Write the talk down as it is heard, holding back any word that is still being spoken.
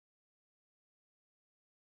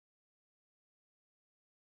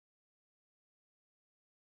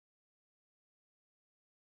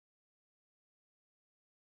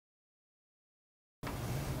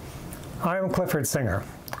I'm Clifford Singer.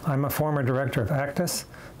 I'm a former director of ACTIS,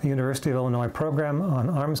 the University of Illinois program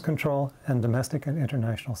on arms control and domestic and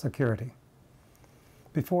international security.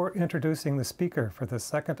 Before introducing the speaker for the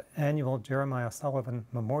second annual Jeremiah Sullivan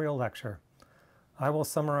Memorial Lecture, I will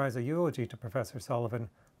summarize a eulogy to Professor Sullivan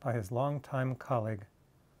by his longtime colleague,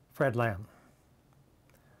 Fred Lamb.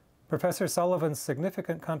 Professor Sullivan's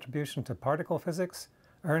significant contribution to particle physics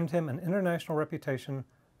earned him an international reputation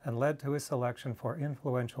and led to his selection for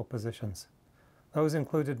influential positions. Those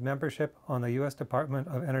included membership on the U.S. Department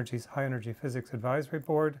of Energy's High Energy Physics Advisory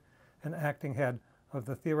Board and acting head of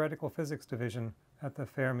the Theoretical Physics Division at the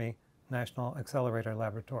Fermi National Accelerator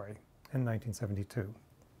Laboratory in 1972.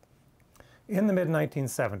 In the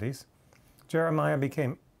mid-1970s, Jeremiah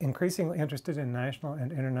became increasingly interested in national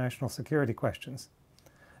and international security questions,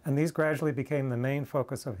 and these gradually became the main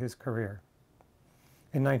focus of his career.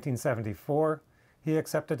 In 1974, he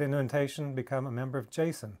accepted an invitation to become a member of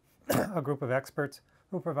JASON, a group of experts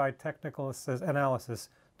who provide technical analysis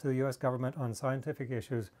to the U.S. government on scientific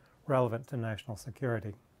issues relevant to national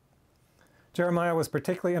security. Jeremiah was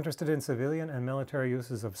particularly interested in civilian and military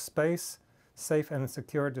uses of space, safe and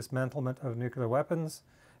secure dismantlement of nuclear weapons,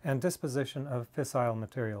 and disposition of fissile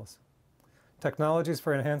materials, technologies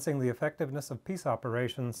for enhancing the effectiveness of peace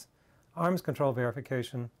operations, arms control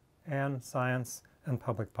verification, and science and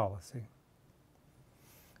public policy.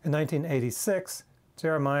 In 1986,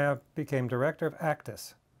 Jeremiah became director of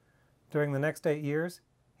ACTIS. During the next 8 years,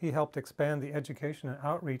 he helped expand the education and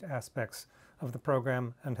outreach aspects of the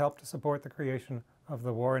program and helped to support the creation of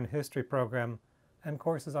the War in History program and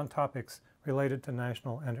courses on topics related to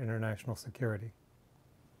national and international security.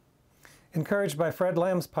 Encouraged by Fred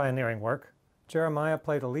Lamb's pioneering work, Jeremiah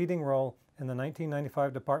played a leading role in the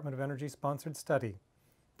 1995 Department of Energy sponsored study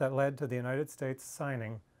that led to the United States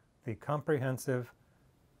signing the Comprehensive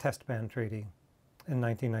Test Ban Treaty in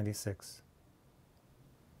 1996.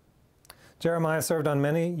 Jeremiah served on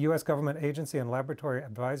many U.S. government agency and laboratory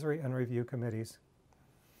advisory and review committees.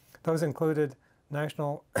 Those included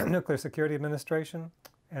National Nuclear Security Administration,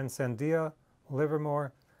 Sandia,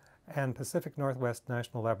 Livermore, and Pacific Northwest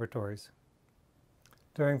National Laboratories.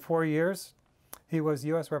 During 4 years, he was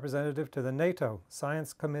U.S. representative to the NATO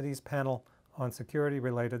Science Committee's panel on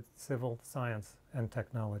security-related civil science and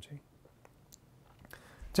technology.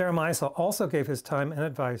 Jeremiah also gave his time and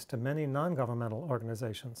advice to many non-governmental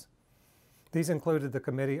organizations. These included the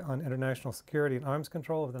Committee on International Security and Arms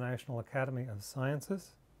Control of the National Academy of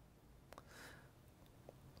Sciences,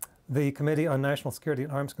 the Committee on National Security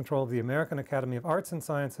and Arms Control of the American Academy of Arts and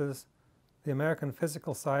Sciences, the American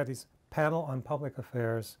Physical Society's Panel on Public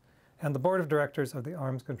Affairs, and the Board of Directors of the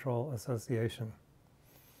Arms Control Association.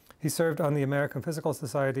 He served on the American Physical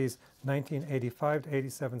Society's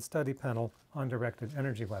 1985-87 study panel on directed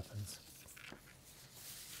energy weapons.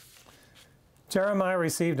 Jeremiah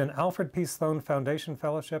received an Alfred P. Sloan Foundation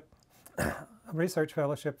Fellowship, a research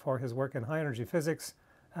fellowship for his work in high energy physics,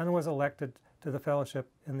 and was elected to the fellowship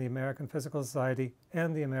in the American Physical Society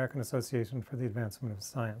and the American Association for the Advancement of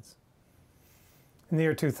Science. In the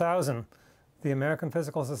year 2000, the American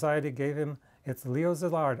Physical Society gave him its Leo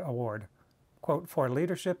Szilard Award, quote, for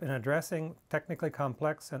leadership in addressing technically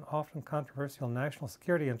complex and often controversial national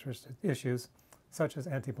security issues such as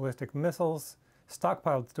anti-ballistic missiles,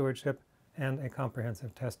 stockpiled stewardship, and a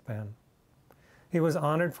comprehensive test ban. He was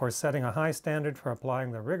honored for setting a high standard for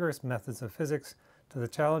applying the rigorous methods of physics to the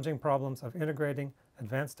challenging problems of integrating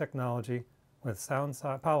advanced technology with sound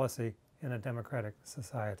policy in a democratic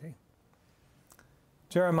society.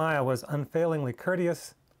 Jeremiah was unfailingly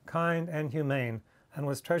courteous, kind, and humane, and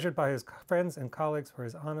was treasured by his friends and colleagues for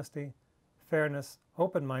his honesty, fairness,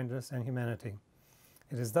 open-mindedness, and humanity.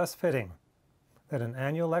 It is thus fitting that an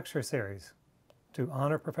annual lecture series to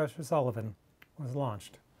honor Professor Sullivan was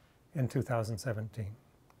launched in 2017.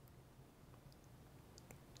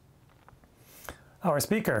 Our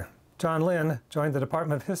speaker, John Lynn, joined the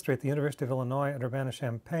Department of History at the University of Illinois at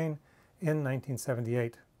Urbana-Champaign in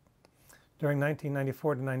 1978. During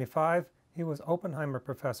 1994 to 95, he was Oppenheimer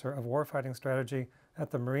Professor of Warfighting Strategy at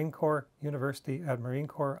the Marine Corps University at Marine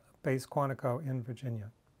Corps Base Quantico in Virginia.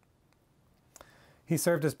 He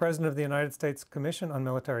served as President of the United States Commission on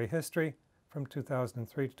Military History from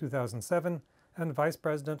 2003 to 2007 and Vice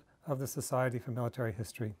President of the Society for Military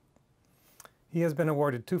History. He has been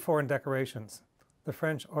awarded 2 foreign decorations, the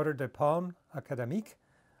French Ordre de Palme Académique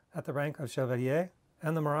at the rank of Chevalier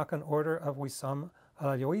and the Moroccan Order of Wissam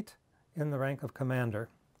al-Ayout in the rank of Commander.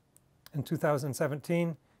 In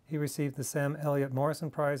 2017, he received the Sam Elliott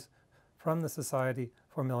Morrison Prize from the Society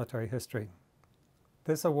for Military History.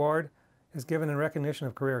 This award is given in recognition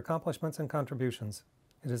of career accomplishments and contributions.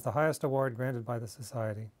 It is the highest award granted by the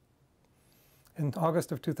Society. In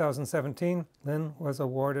August of 2017, Lynn was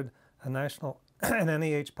awarded a national an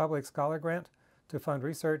NEH Public Scholar Grant to fund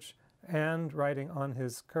research and writing on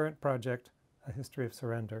his current project, A History of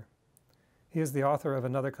Surrender. He is the author of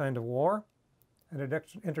Another Kind of War, an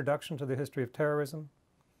introduction to the history of terrorism,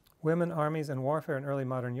 Women, Armies, and Warfare in Early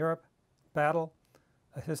Modern Europe, Battle,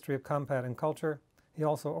 A History of Combat and Culture. He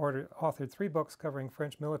also authored 3 books covering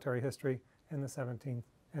French military history in the 17th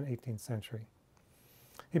and 18th century.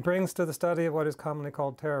 He brings to the study of what is commonly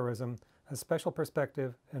called terrorism a special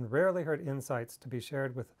perspective and rarely heard insights to be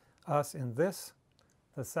shared with us in this,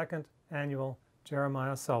 the 2nd annual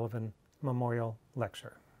Jeremiah Sullivan Memorial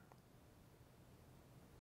Lecture.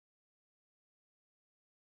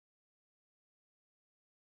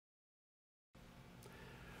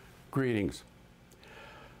 Greetings.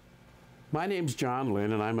 My name's John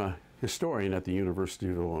Lynn, and I'm a historian at the University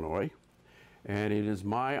of Illinois, and it is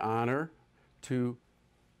my honor to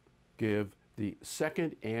give the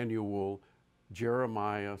 2nd annual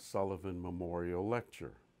Jeremiah Sullivan Memorial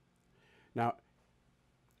Lecture. Now,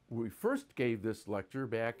 we first gave this lecture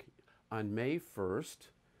back on May 1st,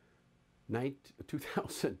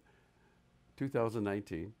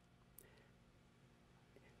 2019.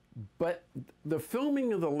 But the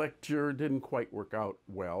filming of the lecture didn't quite work out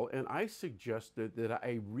well, and I suggested that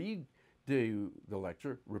I redo the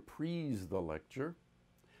lecture, reprise the lecture,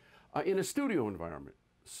 in a studio environment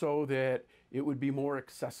so that it would be more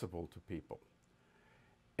accessible to people.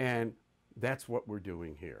 And that's what we're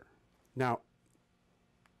doing here. Now,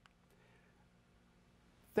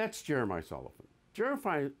 that's Jeremiah Sullivan.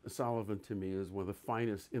 Jeremiah Sullivan, to me, is one of the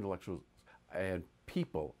finest intellectuals and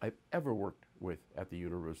people I've ever worked with at the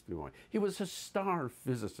University of Illinois. He was a star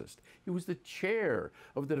physicist. He was the chair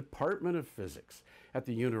of the Department of Physics at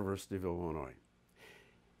the University of Illinois.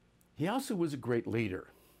 He also was a great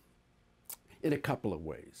leader in a couple of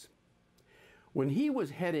ways. When he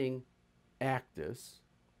was heading ACTIS,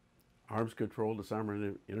 Arms Control, Disarmament,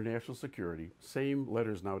 and International Security, same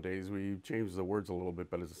letters nowadays, we changed the words a little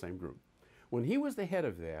bit, but it's the same group. When he was the head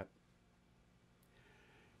of that,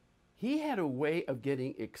 he had a way of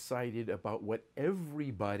getting excited about what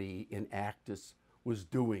everybody in ACTIS was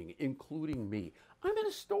doing, including me. I'm an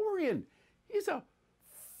historian. He's a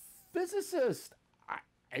physicist.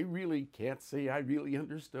 I really can't say I really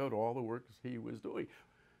understood all the work he was doing.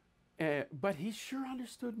 But he sure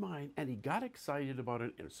understood mine, and he got excited about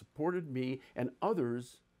it and supported me and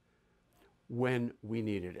others when we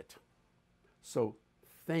needed it. So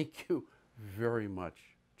thank you very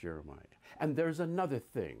much, Jeremiah. And there's another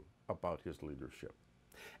thing about his leadership.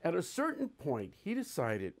 At a certain point, he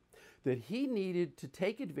decided that he needed to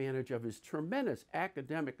take advantage of his tremendous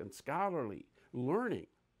academic and scholarly learning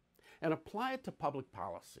and apply it to public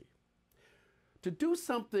policy, to do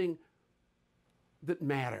something that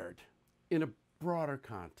mattered in a broader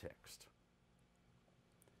context.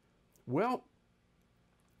 Well,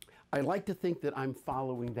 I like to think that I'm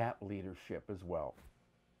following that leadership as well.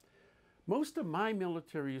 Most of my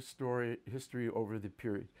military history over the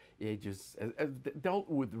ages dealt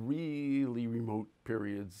with really remote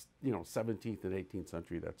periods, 17th and 18th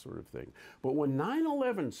century, that sort of thing. But when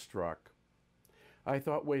 9/11 struck, I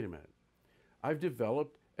thought, wait a minute. I've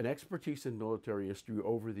developed an expertise in military history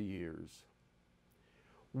over the years.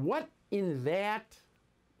 What in that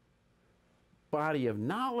body of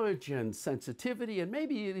knowledge and sensitivity and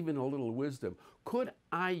maybe even a little wisdom could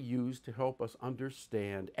I use to help us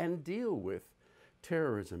understand and deal with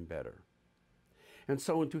terrorism better? And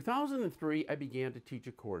so in 2003, I began to teach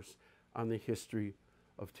a course on the history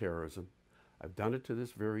of terrorism. I've done it to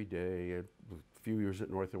this very day, a few years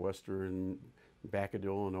at Northwestern, back at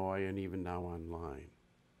Illinois, and even now online.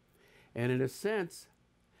 And in a sense,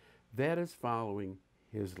 that is following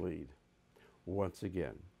his lead once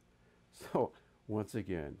again. So, once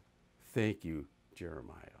again, thank you,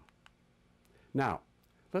 Jeremiah. Now,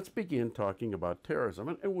 let's begin talking about terrorism.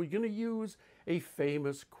 And we're going to use a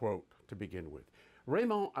famous quote to begin with.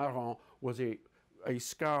 Raymond Aron was a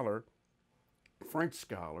scholar, French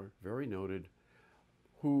scholar, very noted,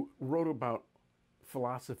 who wrote about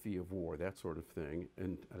philosophy of war, that sort of thing,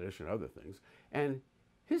 in addition to other things. And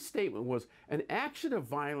his statement was, an action of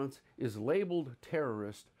violence is labeled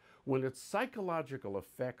terrorist when its psychological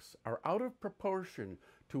effects are out of proportion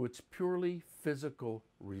to its purely physical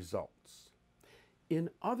results. In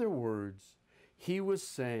other words, he was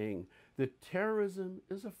saying that terrorism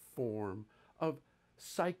is a form of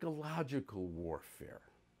psychological warfare.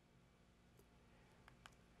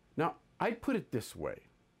 Now, I put it this way.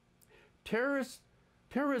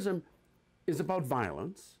 Terrorism is about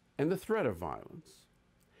violence and the threat of violence.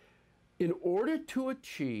 In order to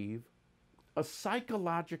achieve a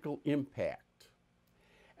psychological impact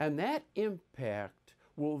And that impact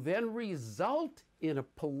will then result in a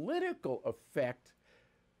political effect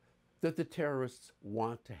that the terrorists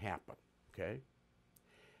want to happen, okay?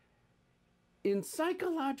 In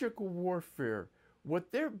psychological warfare,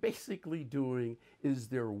 what they're basically doing is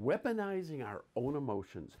they're weaponizing our own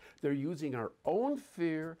emotions. They're using our own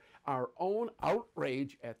fear, our own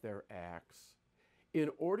outrage at their acts in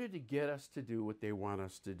order to get us to do what they want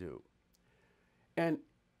us to do. And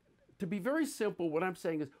to be very simple, what I'm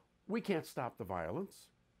saying is we can't stop the violence.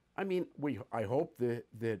 I mean, I hope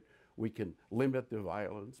that we can limit the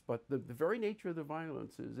violence, but the very nature of the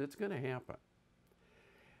violence is it's going to happen.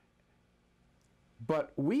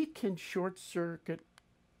 But we can short circuit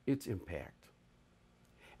its impact.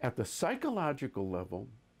 At the psychological level,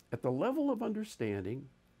 at the level of understanding,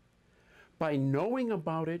 by knowing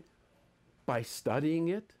about it, by studying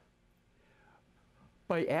it,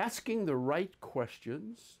 by asking the right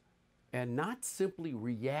questions, and not simply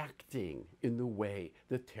reacting in the way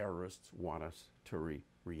the terrorists want us to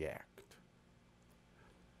react.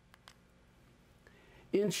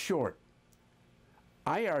 In short,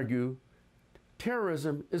 I argue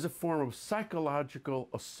terrorism is a form of psychological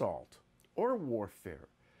assault or warfare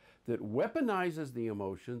that weaponizes the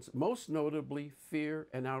emotions, most notably fear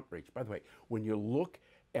and outrage. By the way, when you look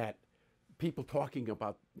at people talking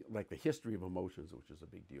about like the history of emotions, which is a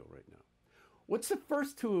big deal right now, what's the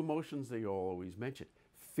first two emotions they always mention?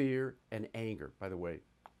 Fear and anger. By the way,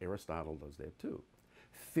 Aristotle does that too.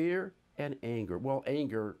 Fear and anger. Well,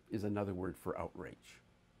 anger is another word for outrage,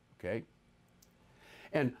 okay?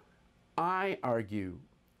 And I argue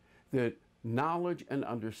that knowledge and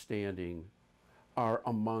understanding are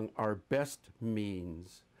among our best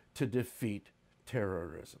means to defeat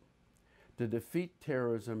terrorism. To defeat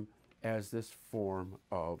terrorism as this form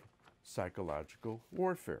of psychological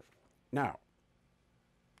warfare. Now,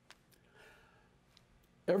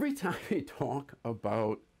 every time you talk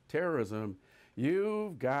about terrorism,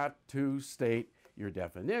 you've got to state your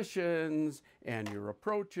definitions and your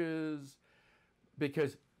approaches,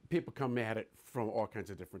 because people come at it from all kinds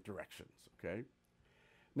of different directions, okay?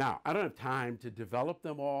 Now, I don't have time to develop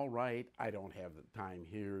them all right. I don't have the time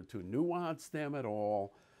here to nuance them at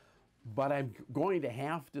all, but I'm going to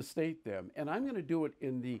have to state them, and I'm going to do it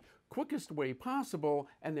in the quickest way possible,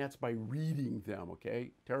 and that's by reading them,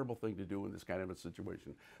 okay? Terrible thing to do in this kind of a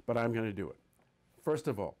situation, but I'm going to do it. First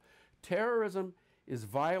of all, terrorism is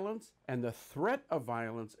violence and the threat of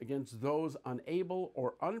violence against those unable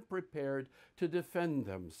or unprepared to defend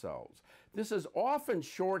themselves. This is often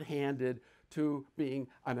shorthanded to being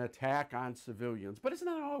an attack on civilians, but it's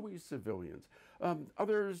not always civilians.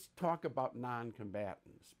 Others talk about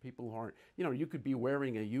non-combatants, people who aren't, you know, you could be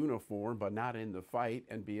wearing a uniform but not in the fight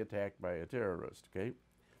and be attacked by a terrorist, okay?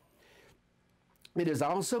 It is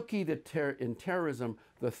also key that in terrorism,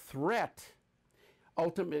 the threat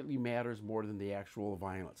ultimately matters more than the actual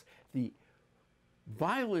violence. The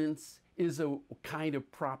violence is a kind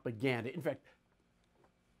of propaganda. In fact,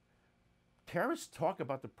 terrorists talk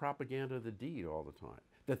about the propaganda of the deed all the time,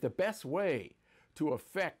 that the best way to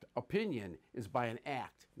affect opinion is by an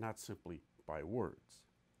act, not simply by words.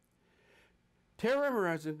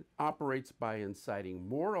 Terrorism operates by inciting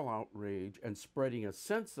moral outrage and spreading a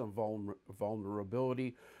sense of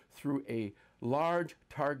vulnerability through a large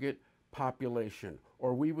target population,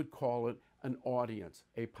 or we would call it an audience,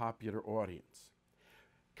 a popular audience.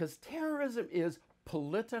 Because terrorism is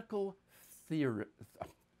political theater,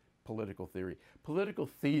 okay?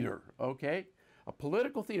 A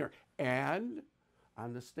political theater. And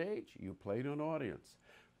on the stage, you play to an audience.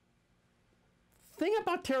 Thing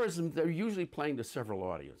about terrorism, they're usually playing to several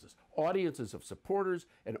audiences. Audiences of supporters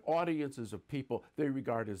and audiences of people they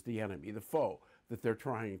regard as the enemy, the foe that they're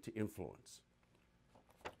trying to influence.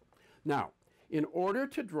 Now, in order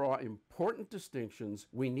to draw important distinctions,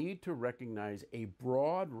 we need to recognize a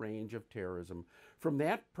broad range of terrorism, from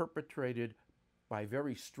that perpetrated by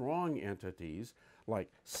very strong entities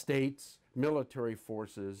like states, military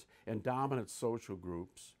forces, and dominant social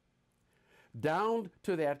groups, down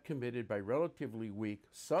to that committed by relatively weak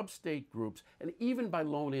sub-state groups and even by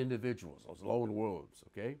lone individuals, those lone wolves,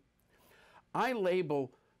 okay? I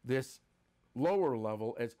label this lower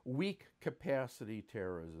level as weak capacity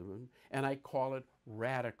terrorism, and I call it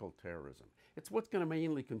radical terrorism. It's what's going to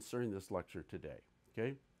mainly concern this lecture today,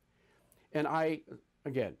 okay? And I,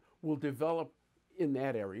 again, will develop in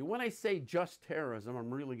that area. When I say just terrorism,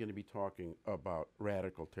 I'm really going to be talking about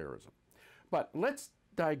radical terrorism. But let's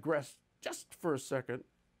digress just for a second.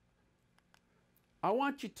 I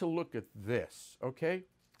want you to look at this, okay?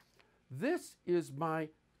 This is my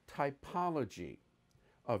typology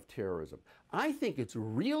of terrorism. I think it's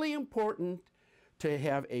really important to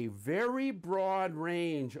have a very broad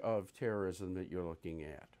range of terrorism that you're looking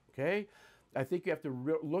at, okay? I think you have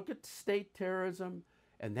to look at state terrorism,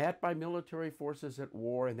 and that by military forces at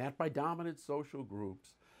war, and that by dominant social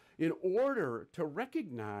groups, in order to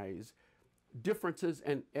recognize differences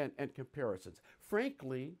and comparisons.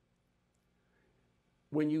 Frankly,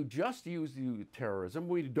 when you just use the terrorism,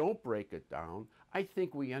 we don't break it down, I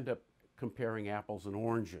think we end up comparing apples and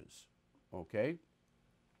oranges, okay?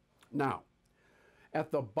 Now,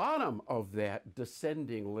 at the bottom of that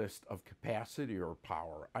descending list of capacity or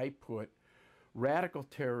power, I put radical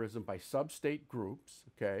terrorism by sub-state groups,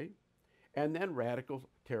 okay? And then radical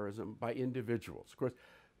terrorism by individuals. Of course,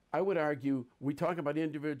 I would argue, we talk about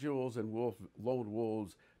individuals and lone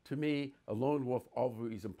wolves. To me, a lone wolf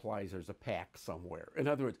always implies there's a pack somewhere. In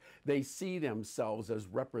other words, they see themselves as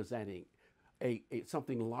representing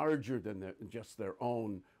something larger than just their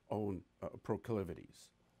own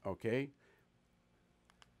proclivities, okay?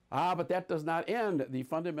 But that does not end the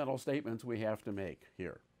fundamental statements we have to make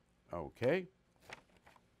here, okay?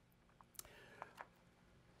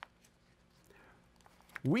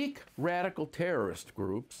 Weak radical terrorist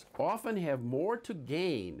groups often have more to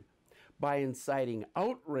gain by inciting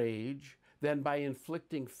outrage than by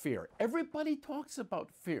inflicting fear. Everybody talks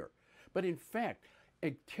about fear, but in fact,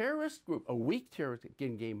 a terrorist group, a weak terrorist,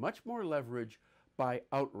 can gain much more leverage by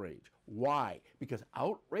outrage. Why? Because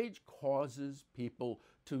outrage causes people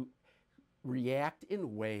to react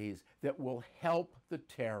in ways that will help the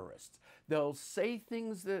terrorists. They'll say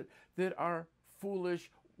things that are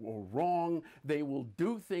foolish or wrong. They will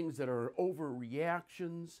do things that are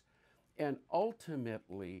overreactions, and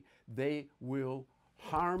ultimately they will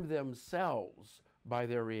harm themselves by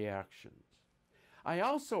their reactions. I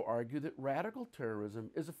also argue that radical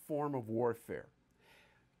terrorism is a form of warfare,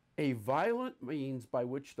 a violent means by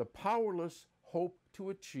which the powerless hope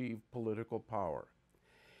to achieve political power.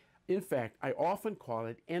 In fact, I often call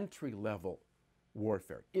it entry-level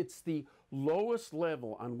warfare. It's the lowest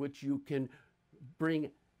level on which you can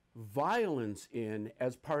bring violence in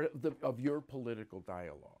as part of your political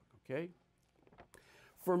dialogue, okay?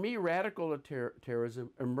 For me, radical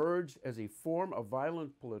terrorism emerged as a form of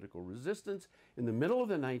violent political resistance in the middle of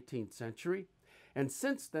the 19th century, and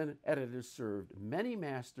since then it has served many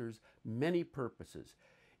masters, many purposes.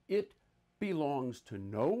 It belongs to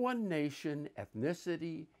no one nation,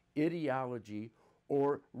 ethnicity, ideology,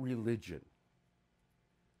 or religion.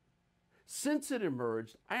 Since it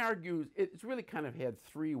emerged, I argue it's really kind of had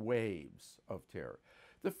three waves of terror.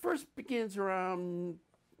 The first begins around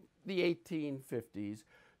the 1850s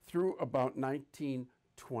through about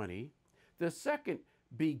 1920. The second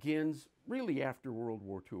begins really after World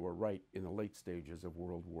War II, or right in the late stages of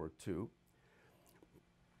World War II.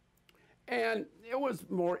 And it was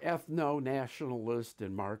more ethno-nationalist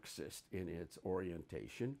and Marxist in its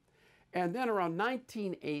orientation. And then around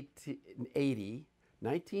 1980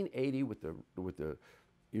 with the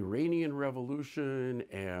Iranian Revolution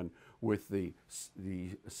and with the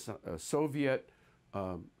Soviet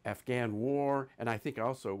Afghan War, and I think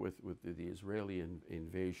also with the Israeli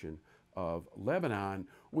invasion of Lebanon,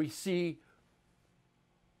 we see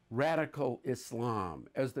radical Islam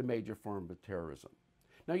as the major form of terrorism.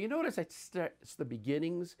 Now you notice it's the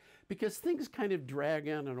beginnings, because things kind of drag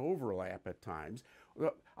on and overlap at times.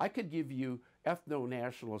 I could give you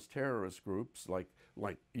ethno-nationalist terrorist groups like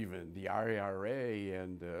even the IRA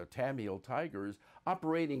and Tamil Tigers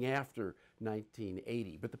operating after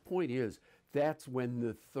 1980. But the point is, that's when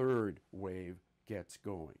the third wave gets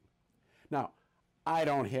going. Now, I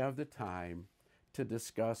don't have the time to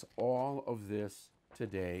discuss all of this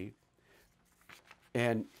today,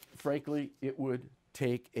 and frankly, it would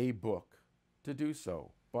take a book to do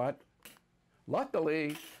so. But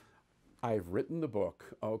luckily, I've written the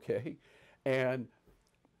book, okay? And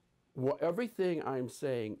everything I'm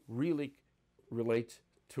saying really relates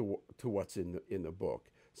to what's in the book.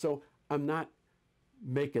 So I'm not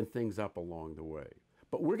making things up along the way.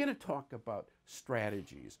 But we're going to talk about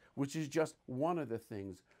strategies, which is just one of the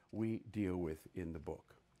things we deal with in the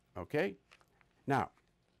book, okay? Now,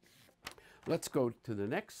 let's go to the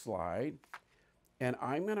next slide, and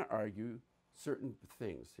I'm going to argue certain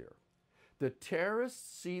things here. The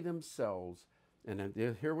terrorists see themselves, and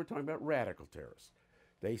here we're talking about radical terrorists,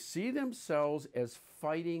 they see themselves as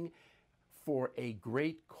fighting for a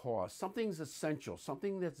great cause. Something's essential,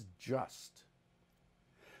 something that's just,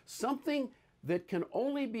 something that can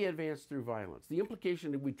only be advanced through violence. The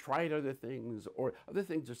implication that we tried other things, or other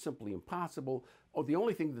things are simply impossible, or the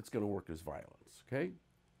only thing that's going to work is violence, okay?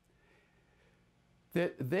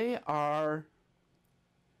 That they are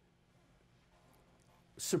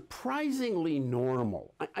surprisingly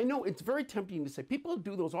normal. I know it's very tempting to say people who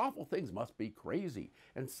do those awful things must be crazy,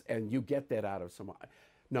 and you get that out of someone.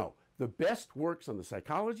 No, the best works on the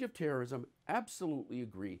psychology of terrorism absolutely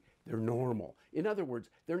agree they're normal. In other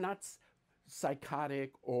words, they're not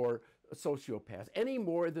psychotic or sociopaths any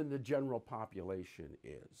more than the general population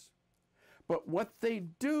is. But what they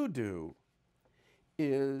do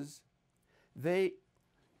is they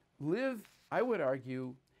live, I would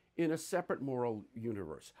argue, in a separate moral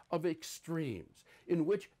universe of extremes in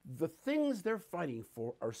which the things they're fighting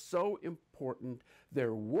for are so important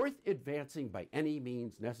they're worth advancing by any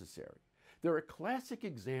means necessary. They're a classic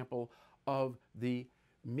example of the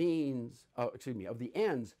means, of the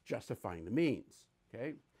ends justifying the means,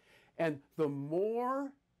 okay? And the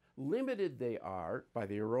more limited they are by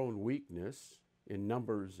their own weakness in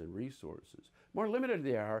numbers and resources, more limited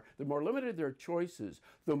they are, the more limited their choices,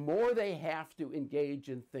 the more they have to engage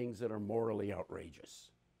in things that are morally outrageous.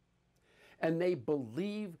 And they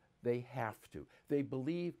believe they have to. They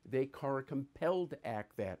believe they are compelled to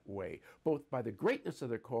act that way, both by the greatness of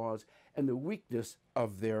their cause and the weakness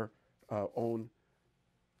of their own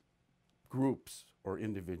groups or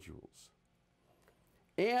individuals.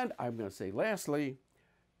 And I'm going to say lastly,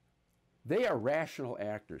 they are rational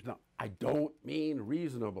actors. Now, I don't mean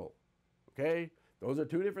reasonable, okay? Those are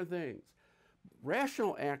two different things.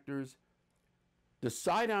 Rational actors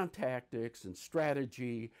decide on tactics and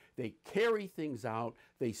strategy. They carry things out.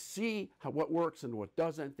 They see what works and what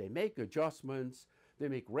doesn't. They make adjustments. They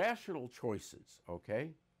make rational choices,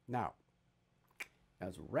 okay? Now,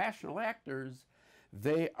 as rational actors,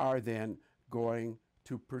 they are then going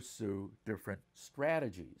to pursue different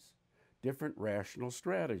strategies, different rational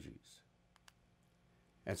strategies.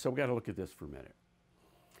 And so we've got to look at this for a minute.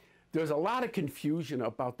 There's a lot of confusion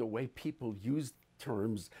about the way people use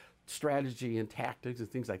terms strategy and tactics and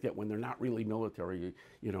things like that when they're not really military,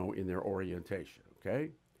 you know, in their orientation,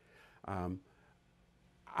 okay?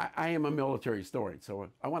 I am a military historian, so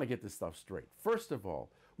I want to get this stuff straight. First of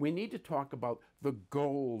all, we need to talk about the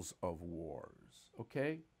goals of wars,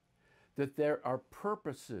 okay? That there are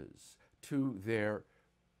purposes to their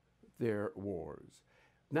wars.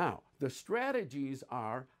 Now, the strategies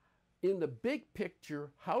are, in the big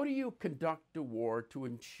picture, how do you conduct a war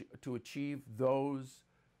to achieve those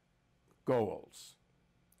goals?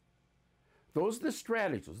 Those are the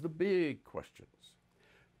strategies, the big questions.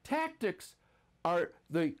 Tactics are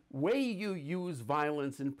the way you use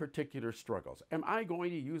violence in particular struggles. Am I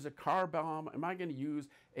going to use a car bomb? Am I going to use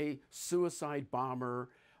a suicide bomber?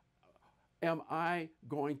 Am I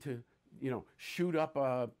going to, you know, shoot up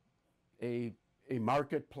a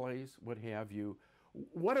marketplace, what have you?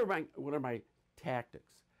 What are my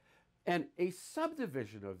tactics? And a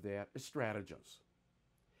subdivision of that is stratagems.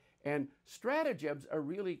 And stratagems are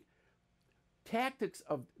really tactics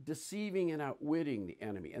of deceiving and outwitting the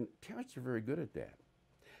enemy. And terrorists are very good at that.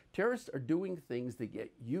 Terrorists are doing things that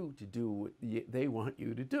get you to do what they want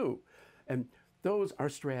you to do. And those are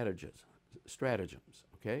stratagems,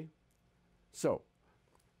 okay? So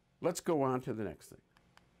let's go on to the next thing.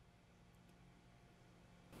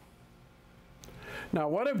 Now,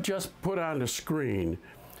 what I've just put on the screen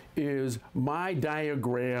is my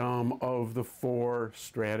diagram of the 4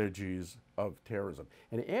 strategies of terrorism.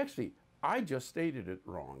 And actually, I just stated it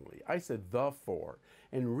wrongly. I said the 4,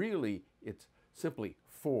 and really it's simply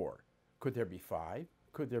 4. Could there be 5?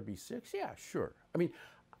 Could there be 6? Yeah, sure. I mean,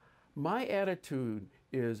 my attitude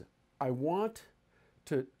is I want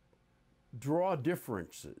to draw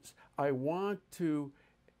differences. I want to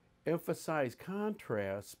emphasize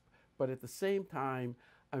contrasts, but at the same time,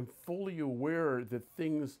 I'm fully aware that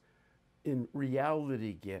things in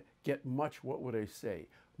reality get much, what would I say,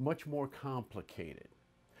 much more complicated.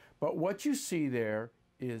 But what you see there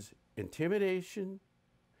is intimidation,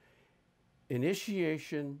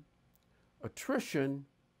 initiation, attrition,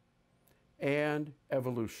 and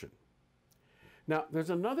evolution. Now, there's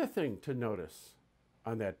another thing to notice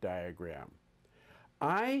on that diagram.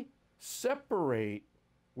 I separate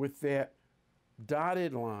with that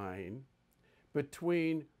dotted line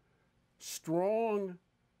between strong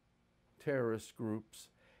terrorist groups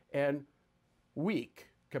and weak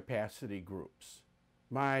capacity groups,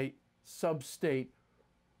 my sub-state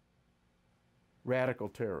radical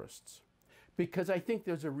terrorists, because I think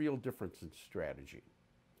there's a real difference in strategy,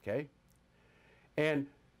 okay? And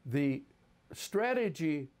the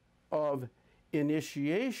strategy of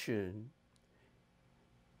initiation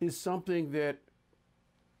is something that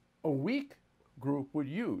a weak group would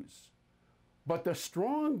use, but the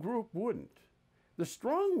strong group wouldn't. The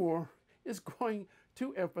strong war is going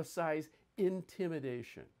to emphasize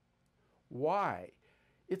intimidation. Why?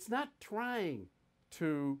 It's not trying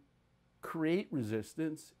to create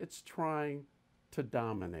resistance, it's trying to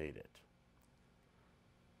dominate it.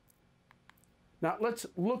 Now let's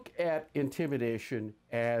look at intimidation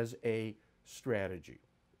as a strategy.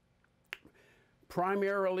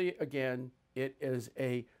 Primarily, again, it is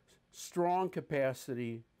a strong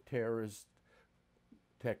capacity terrorist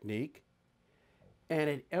technique, and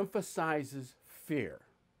it emphasizes fear.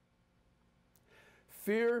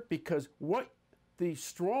 Fear because what the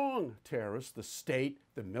strong terrorists, the state,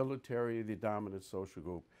 the military, the dominant social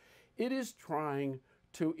group, it is trying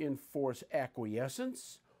to enforce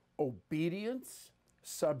acquiescence, obedience,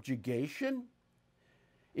 subjugation.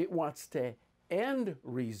 It wants to end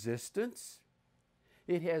resistance.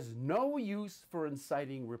 It has no use for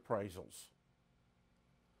inciting reprisals.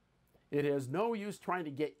 It has no use trying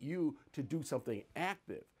to get you to do something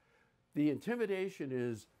active. The intimidation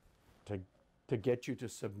is to get you to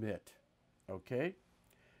submit, okay?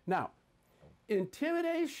 Now,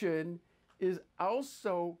 intimidation is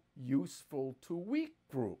also useful to weak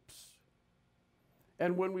groups.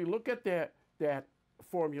 And when we look at that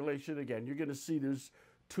formulation again, you're going to see there's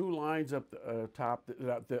two lines up the top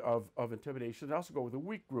of intimidation. They also go with the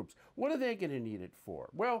weak groups. What are they going to need it for?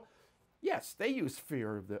 Well, yes, they use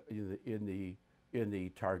fear in the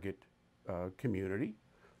target community,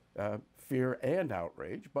 fear and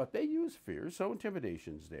outrage, but they use fear, so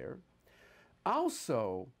intimidation's there.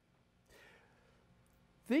 Also,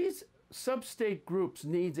 these sub-state groups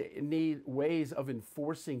need ways of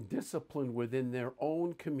enforcing discipline within their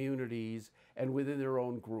own communities and within their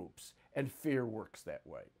own groups, and fear works that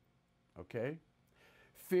way, okay?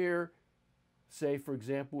 Fear, say, for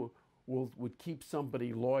example, would keep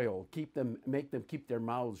somebody loyal, make them keep their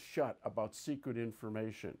mouths shut about secret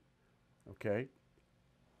information, okay?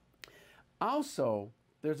 Also,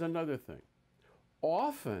 there's another thing.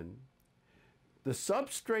 Often, the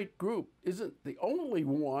substrate group isn't the only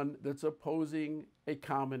one that's opposing a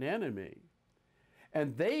common enemy.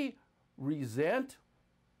 And they resent,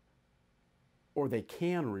 or they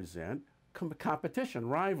can resent, competition,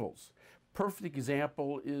 rivals. Perfect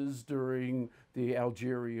example is during the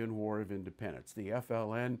Algerian War of Independence. The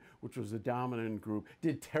FLN, which was the dominant group,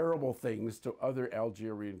 did terrible things to other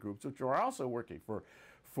Algerian groups, which were also working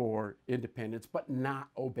for independence, but not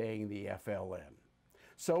obeying the FLN.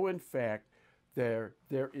 So in fact, there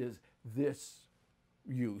is this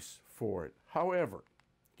use for it. However,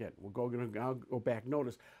 again, I'll go back.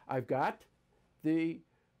 Notice I've got the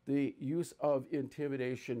use of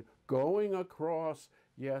intimidation going across,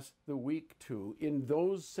 yes, the weak too, in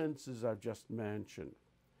those senses I've just mentioned.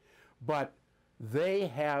 But they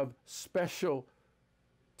have special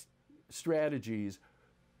strategies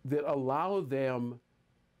that allow them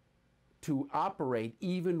to operate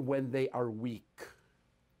even when they are weak.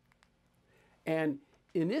 And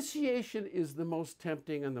initiation is the most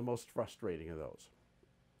tempting and the most frustrating of those.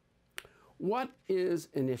 What is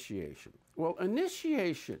initiation? Well,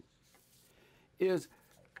 initiation is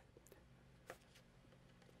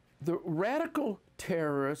the radical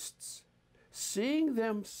terrorists seeing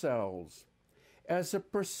themselves as a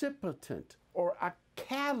precipitant or a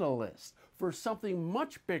catalyst for something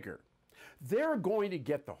much bigger. They're going to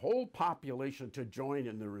get the whole population to join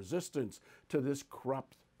in the resistance to this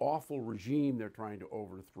corrupt, awful regime they're trying to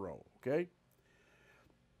overthrow, okay?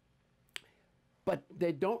 But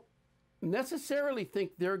they don't necessarily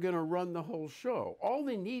think they're going to run the whole show. All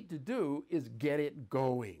they need to do is get it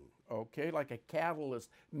going, okay? Like a catalyst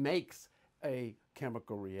makes a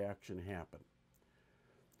chemical reaction happen.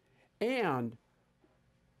 And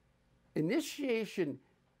initiation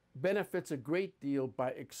benefits a great deal by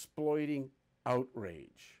exploiting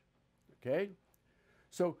outrage, okay?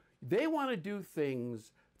 So they want to do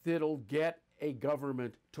things that'll get a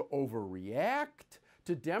government to overreact,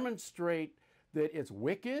 to demonstrate that it's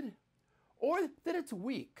wicked, or that it's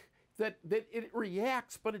weak, that it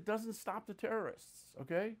reacts, but it doesn't stop the terrorists,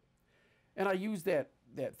 okay? And I use that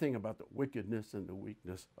thing about the wickedness and the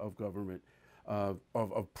weakness of government, of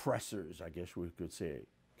oppressors, I guess we could say,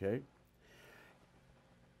 okay?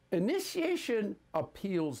 Initiation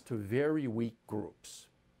appeals to very weak groups.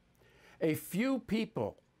 A few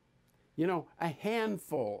people, you know, a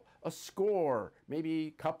handful, a score, maybe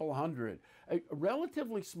a couple hundred, a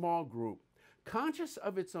relatively small group, conscious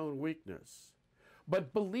of its own weakness,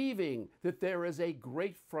 but believing that there is a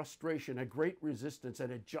great frustration, a great resistance,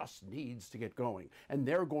 and it just needs to get going. And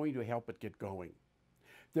they're going to help it get going.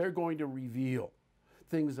 They're going to reveal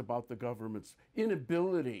things about the government's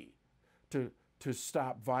inability to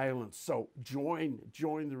stop violence. So join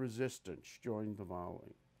the resistance, join the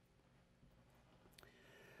volley.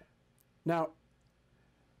 Now,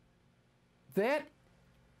 that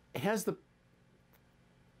has the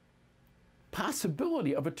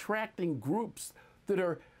possibility of attracting groups that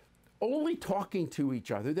are only talking to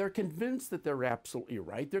each other. They're convinced that they're absolutely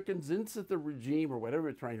right. They're convinced that the regime or whatever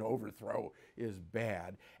they're trying to overthrow is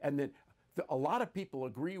bad, and that a lot of people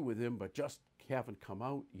agree with them but just haven't come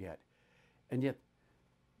out yet. And yet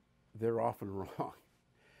they're often wrong.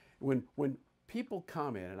 When people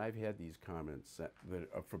comment, and I've had these comments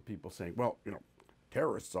from people saying, well, you know,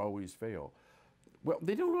 terrorists always fail. Well,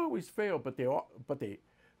 they don't always fail, but they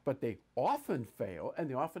often fail, and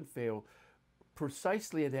they often fail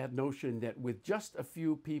precisely in that notion that with just a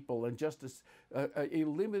few people and just a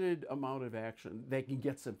limited amount of action, they can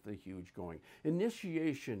get something huge going.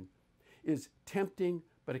 Initiation is tempting,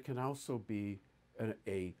 but it can also be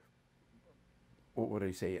what would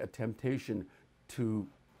I say, a temptation to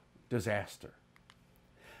disaster.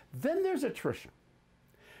 Then there's attrition.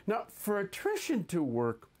 Now, for attrition to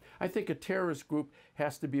work, I think a terrorist group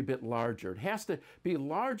has to be a bit larger. It has to be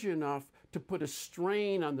large enough to put a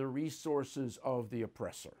strain on the resources of the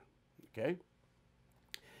oppressor, okay?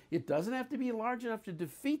 It doesn't have to be large enough to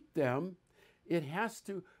defeat them. It has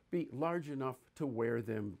to be large enough to wear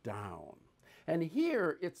them down. And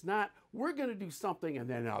here, it's not, we're going to do something and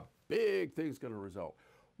then a big thing's going to result.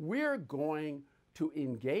 We're going to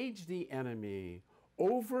engage the enemy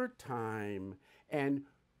over time and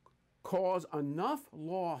cause enough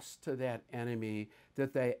loss to that enemy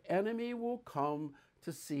that the enemy will come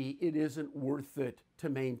to see it isn't worth it to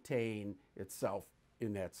maintain itself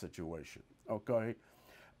in that situation, okay?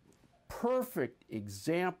 Perfect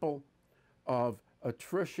example of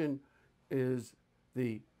attrition is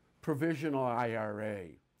the provisional IRA.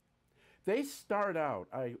 They start out,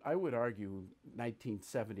 I would argue,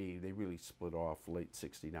 1970, they really split off late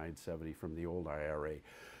 69, 70 from the old IRA.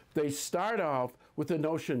 They start off with the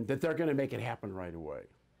notion that they're going to make it happen right away,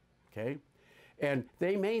 okay? And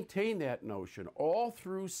they maintain that notion all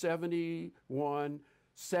through 71,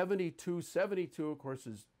 72. 72, of course,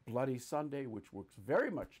 is Bloody Sunday, which works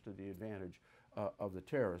very much to the advantage of the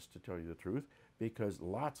terrorists, to tell you the truth, because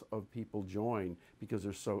lots of people join because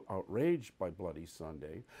they're so outraged by Bloody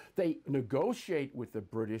Sunday. They negotiate with the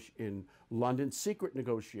British in London, secret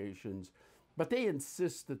negotiations, but they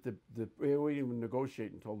insist that they won't even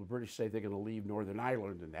negotiate until the British say they're going to leave Northern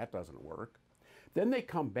Ireland, and that doesn't work. Then they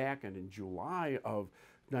come back, and in July of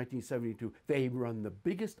 1972, they run the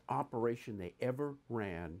biggest operation they ever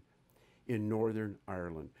ran in Northern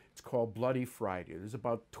Ireland. It's called Bloody Friday. There's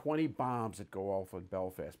about 20 bombs that go off in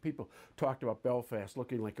Belfast. People talked about Belfast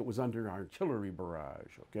looking like it was under an artillery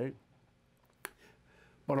barrage, okay?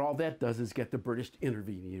 But all that does is get the British to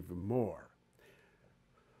intervene even more.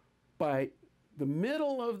 By the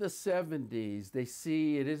middle of the 70s, they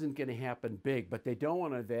see it isn't going to happen big, but they don't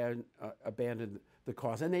want to abandon the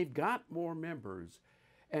cause. And they've got more members.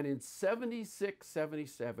 And in 76,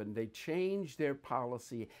 77, they change their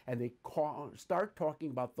policy and they start talking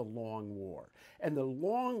about the Long War. And the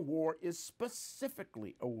Long War is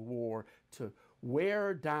specifically a war to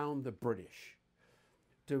wear down the British,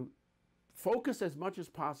 to focus as much as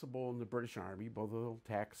possible on the British Army, but they'll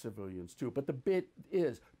attack civilians too. But the bit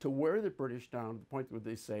is to wear the British down to the point where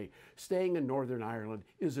they say staying in Northern Ireland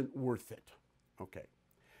isn't worth it. Okay,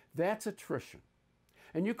 that's attrition.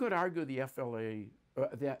 And you could argue the FLN,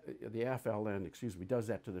 does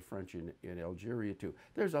that to the French in Algeria too.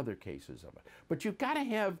 There's other cases of it. But you've got to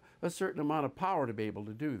have a certain amount of power to be able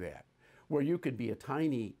to do that, where you could be a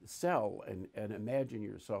tiny cell and imagine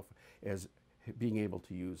yourself as being able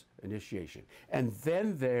to use initiation. And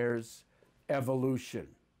then there's evolution.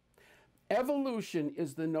 Evolution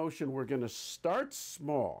is the notion we're going to start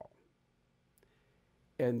small,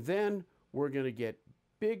 and then we're going to get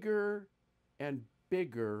bigger and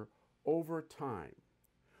bigger over time.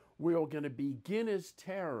 We're going to begin as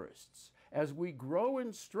terrorists. As we grow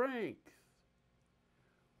in strength,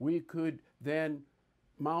 we could then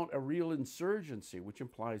mount a real insurgency, which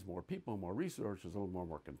implies more people, more resources, a little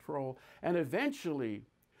more control, and eventually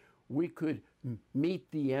we could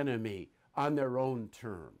meet the enemy on their own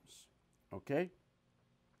terms, okay?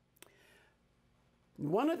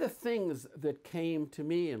 One of the things that came to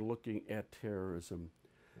me in looking at terrorism,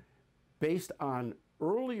 based on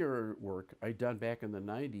earlier work I'd done back in the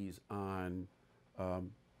 90s on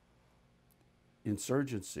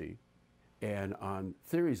insurgency and on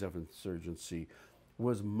theories of insurgency,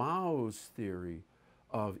 was Mao's theory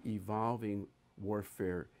of evolving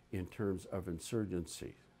warfare in terms of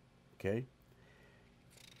insurgency, okay?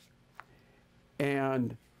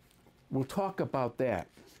 And we'll talk about that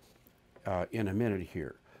in a minute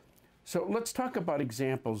here. So let's talk about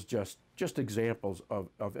examples, just examples of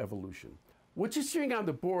evolution. What you're seeing on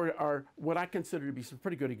the board are what I consider to be some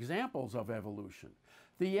pretty good examples of evolution.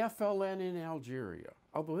 The FLN in Algeria,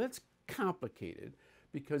 although that's complicated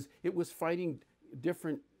because it was fighting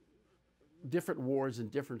different wars in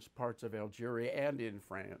different parts of Algeria and in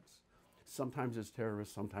France. Sometimes as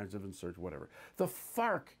terrorists, sometimes as insurgents, whatever. The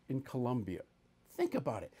FARC in Colombia. Think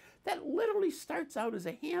about it. That literally starts out as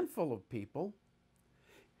a handful of people.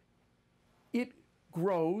 It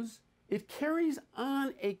grows. It carries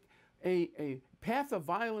on a path of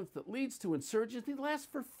violence that leads to insurgency that lasts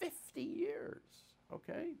for 50 years,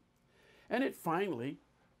 okay? And it finally,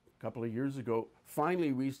 a couple of years ago,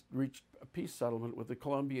 finally reached a peace settlement with the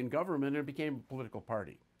Colombian government and it became a political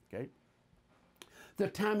party, okay? The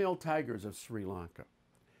Tamil Tigers of Sri Lanka.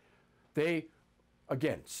 They,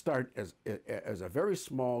 again, start as a very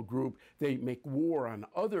small group. They make war on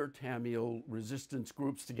other Tamil resistance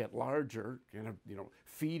groups to get larger, kind of,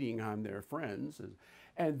 feeding on their friends,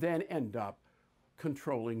 and then end up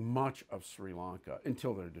controlling much of Sri Lanka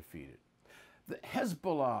until they're defeated. The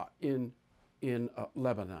Hezbollah in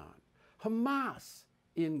Lebanon, Hamas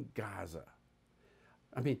in Gaza.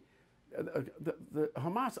 I mean, the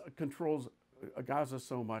Hamas controls Gaza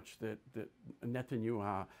so much that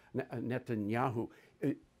Netanyahu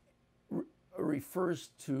refers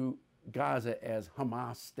to Gaza as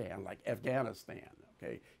Hamastan, like Afghanistan,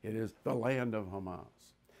 okay? It is the land of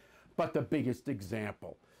Hamas. But the biggest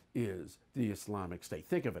example is the Islamic State.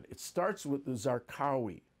 Think of it. It starts with the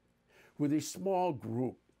Zarqawi, with a small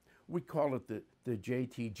group. We call it the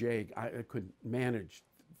JTJ. I couldn't manage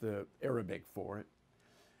the Arabic for it.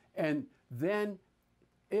 And then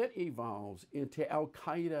it evolves into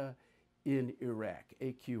Al-Qaeda in Iraq,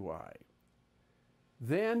 AQI.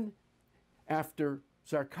 Then, after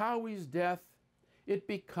Zarqawi's death, it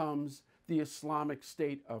becomes the Islamic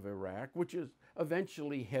State of Iraq, which is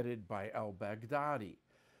eventually headed by al-Baghdadi,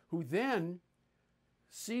 who then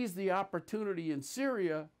sees the opportunity in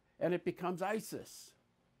Syria and it becomes ISIS,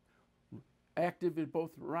 active in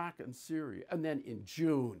both Iraq and Syria. And then in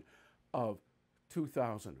June of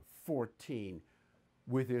 2014,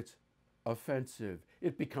 with its offensive,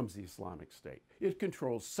 it becomes the Islamic State. It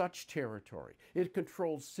controls such territory. It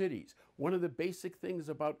controls cities. One of the basic things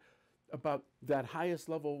about that highest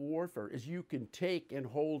level of warfare is you can take and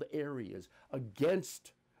hold areas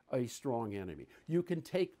against a strong enemy. You can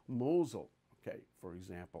take Mosul, okay, for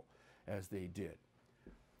example, as they did.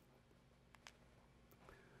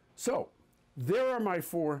 So there are my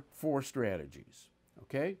four strategies,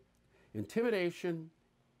 okay? Intimidation,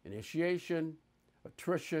 initiation,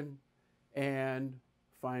 attrition, and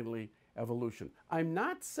finally, evolution. I'm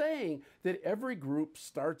not saying that every group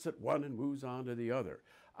starts at one and moves on to the other.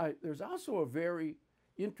 There's also a very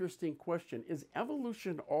interesting question. Is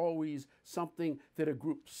evolution always something that a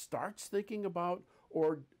group starts thinking about,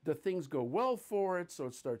 or do things go well for it, so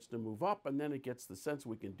it starts to move up, and then it gets the sense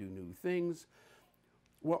we can do new things?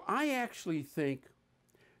 Well, I actually think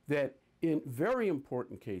that in very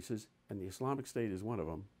important cases, and the Islamic State is one of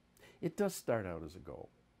them, it does start out as a goal.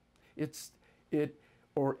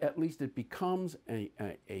 Or at least it becomes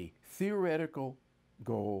a theoretical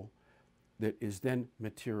goal that is then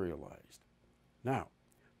materialized. Now,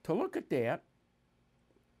 to look at that,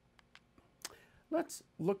 let's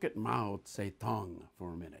look at Mao Zedong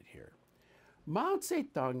for a minute here. Mao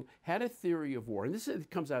Zedong had a theory of war, and this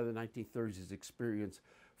comes out of the 1930s, his experience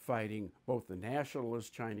fighting both the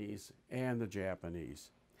nationalist Chinese and the Japanese.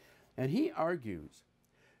 And he argues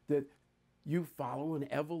that you follow an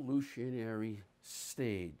evolutionary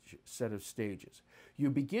set of stages. You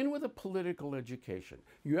begin with a political education.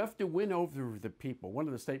 You have to win over the people. One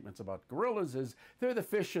of the statements about guerrillas is they're the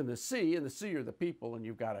fish in the sea, and the sea are the people, and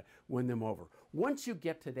you've got to win them over. Once you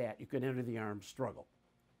get to that, you can enter the armed struggle.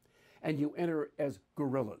 And you enter as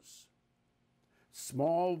guerrillas.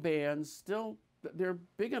 Small bands, still, they're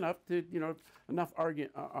big enough to, enough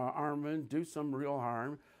armament, do some real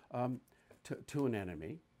harm to an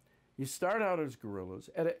enemy. You start out as guerrillas.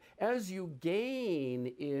 As you gain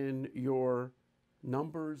in your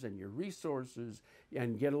numbers and your resources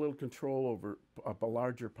and get a little control over a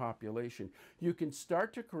larger population, you can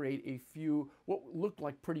start to create a few what look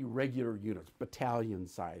like pretty regular units,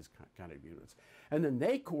 battalion-sized kind of units. And then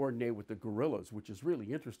they coordinate with the guerrillas, which is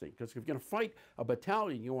really interesting, because if you're going to fight a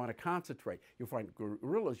battalion, you want to concentrate. You fight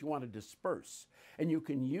guerrillas, you want to disperse. And you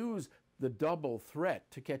can use the double threat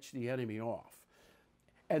to catch the enemy off.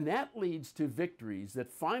 And that leads to victories that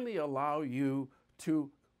finally allow you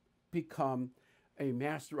to become a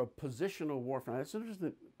master of positional warfare. Now, that's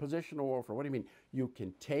interesting, positional warfare. What do you mean? You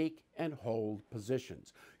can take and hold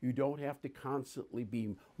positions. You don't have to constantly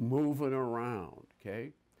be moving around,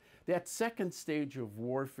 okay? That second stage of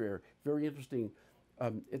warfare, very interesting.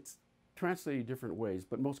 It's translated different ways,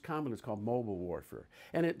 but most common it's called mobile warfare.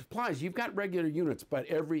 And it applies, you've got regular units, but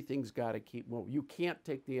everything's got to keep moving. You can't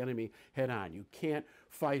take the enemy head on. You can't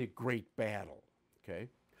fight a great battle, okay?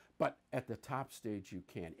 But at the top stage you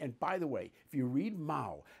can. And by the way, if you read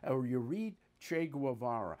Mao or you read Che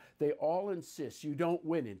Guevara, they all insist you don't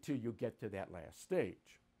win until you get to that last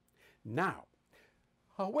stage. Now,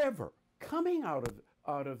 however, coming out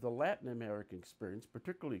of the Latin American experience,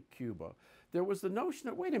 particularly Cuba, there was the notion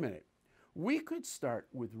that, wait a minute, we could start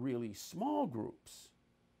with really small groups,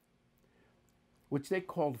 which they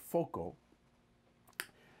called foco,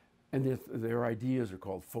 and their ideas are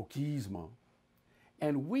called focismo,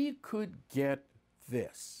 and we could get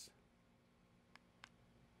this.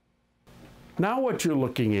 Now what you're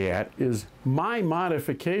looking at is my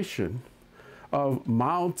modification of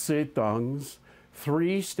Mao Zedong's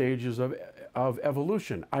 3 stages of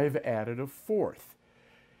evolution. I've added a 4th.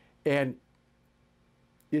 And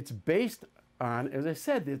it's based on, as I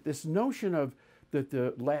said, this notion of that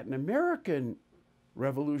the Latin American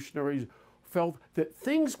revolutionaries felt that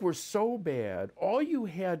things were so bad, you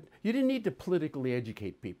didn't need to politically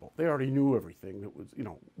educate people. They already knew everything that was,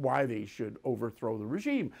 why they should overthrow the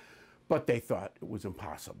regime. But they thought it was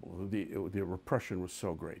impossible. The repression was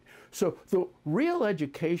so great. So the real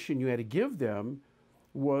education you had to give them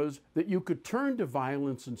was that you could turn to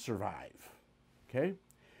violence and survive, okay?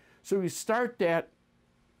 So we start that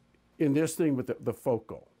in this thing with the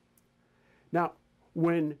foco. Now,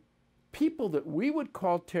 when people that we would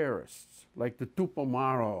call terrorists, like the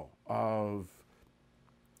Tupamaro of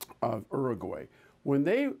Uruguay, when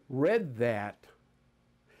they read that,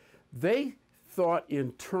 they thought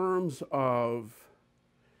in terms of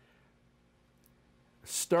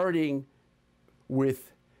starting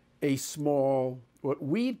with a small, what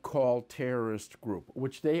we'd call terrorist group,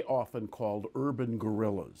 which they often called urban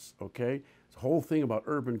guerrillas, okay? It's a whole thing about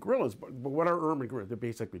urban guerrillas, but what are urban guerrillas? They're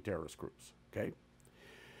basically terrorist groups, okay?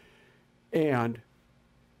 And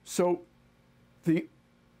so the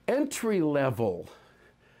entry level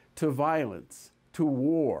to violence, to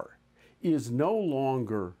war, is no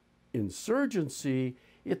longer insurgency.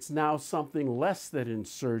 It's now something less than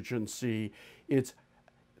insurgency. It's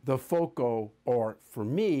the foco, or for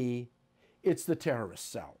me, it's the terrorist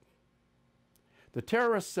cell. The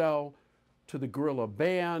terrorist cell to the guerrilla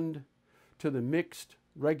band, to the mixed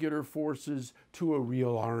regular forces, to a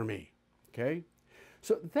real army, okay?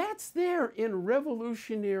 So that's there in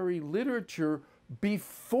revolutionary literature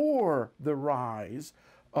before the rise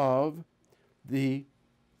of the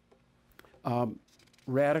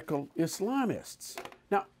radical Islamists.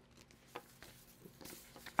 Now,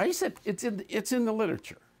 I said it's in the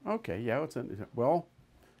literature. Okay, yeah, well,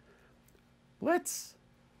 let's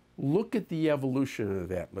look at the evolution of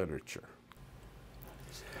that literature.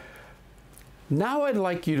 Now I'd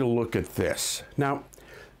like you to look at this. Now,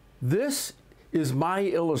 this is my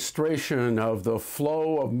illustration of the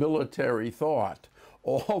flow of military thought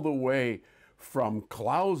all the way from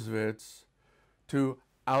Clausewitz to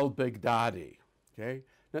al-Baghdadi, okay?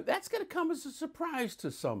 Now that's going to come as a surprise to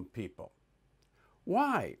some people.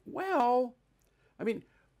 Why? Well, I mean,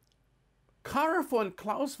 Karl von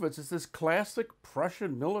Clausewitz is this classic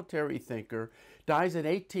Prussian military thinker, dies in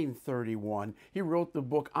 1831. He wrote the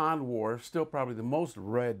book On War, still probably the most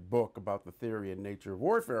read book about the theory and nature of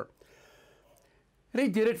warfare. And he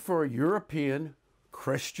did it for a European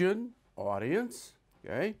Christian audience,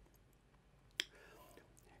 okay?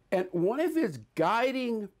 And one of his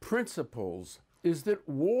guiding principles is that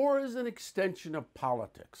war is an extension of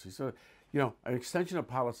politics. He said, an extension of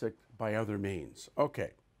politics by other means.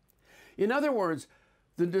 Okay. In other words,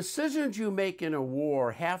 the decisions you make in a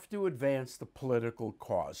war have to advance the political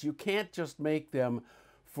cause. You can't just make them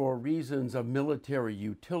for reasons of military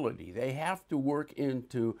utility. They have to work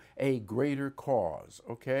into a greater cause,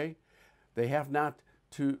 okay? They have not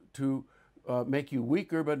to make you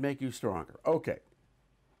weaker, but make you stronger. Okay,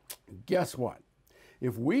 guess what?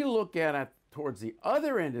 If we look at it towards the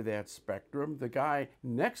other end of that spectrum, the guy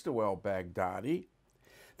next to al-Baghdadi,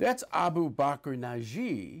 that's Abu Bakr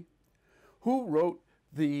Naji, who wrote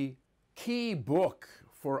the key book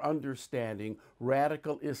for understanding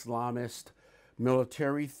radical Islamist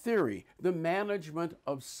military theory, The Management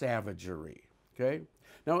of Savagery, okay?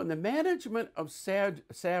 Now, in The Management of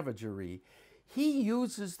Savagery, he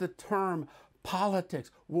uses the term politics,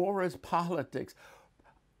 war is politics,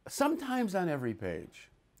 sometimes on every page.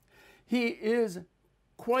 He is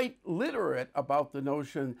quite literate about the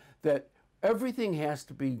notion that everything has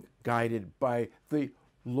to be guided by the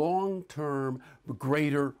long-term,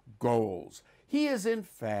 greater goals. He is, in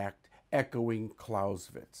fact, echoing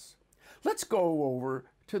Clausewitz. Let's go over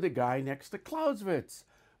to the guy next to Clausewitz,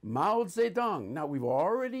 Mao Zedong. Now, we've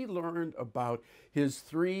already learned about his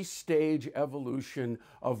three-stage evolution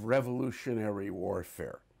of revolutionary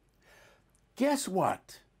warfare. Guess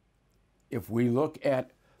what? If we look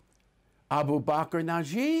at Abu Bakr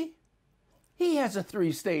Naji, he has a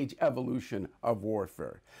three-stage evolution of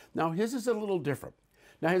warfare. Now, his is a little different.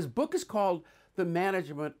 Now, his book is called The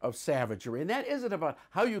Management of Savagery, and that isn't about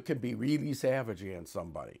how you can be really savage against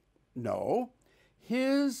somebody. No,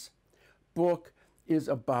 his book is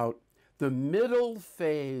about the middle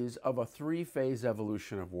phase of a three-phase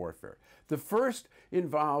evolution of warfare. The first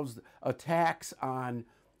involves attacks on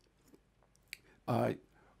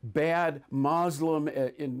bad Muslim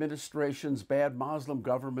administrations, bad Muslim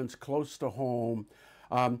governments close to home.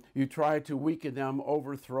 You try to weaken them,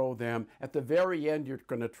 overthrow them. At the very end, you're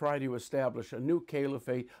going to try to establish a new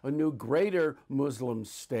caliphate, a new greater Muslim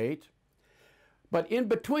state. But in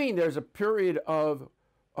between, there's a period of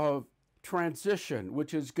transition,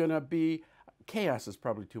 which is going to be, chaos is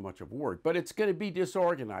probably too much of a word, but it's going to be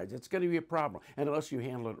disorganized. It's going to be a problem. And unless you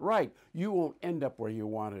handle it right, you won't end up where you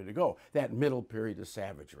wanted to go, that middle period of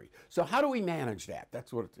savagery. So how do we manage that?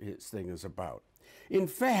 That's what his thing is about. In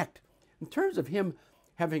fact, in terms of him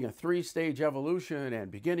having a three-stage evolution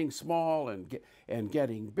and beginning small and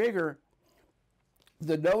getting bigger,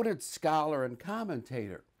 the noted scholar and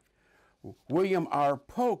commentator William R.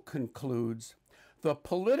 Polk concludes, the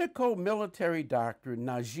politico-military doctrine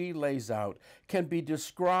Naji lays out can be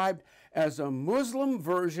described as a Muslim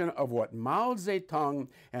version of what Mao Zedong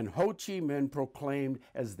and Ho Chi Minh proclaimed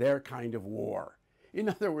as their kind of war. In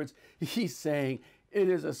other words, he's saying it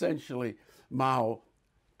is essentially Mao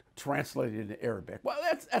translated into Arabic. Well,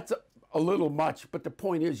 that's a little much, but the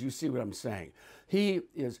point is, you see what I'm saying. He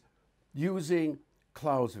is using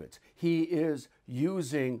Clausewitz. He is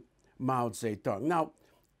using Mao Zedong. Now,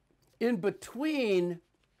 in between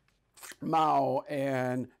Mao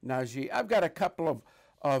and Naji, I've got a couple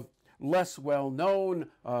of less well-known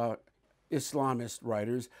Islamist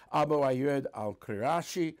writers, Abu Ayyub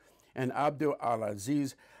al-Qurashi and Abdul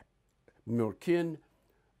al-Aziz Murkin,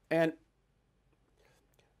 and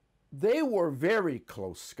they were very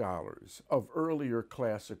close scholars of earlier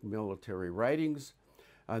classic military writings.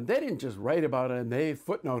 And they didn't just write about it and they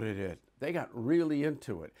footnoted it. They got really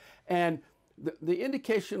into it. And the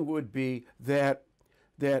indication would be that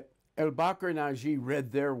al-Bakr Naji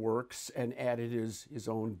read their works and added his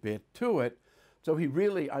own bit to it. So he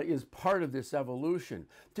really is part of this evolution.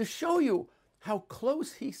 To show you how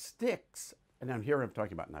close he sticks, and I'm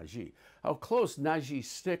talking about Naji, how close Naji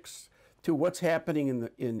sticks to what's happening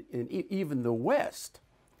in even the West.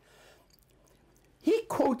 He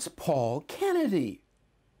quotes Paul Kennedy.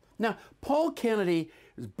 Now, Paul Kennedy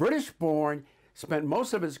is British-born, spent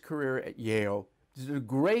most of his career at Yale. He's a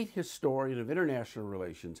great historian of international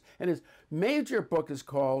relations, and his major book is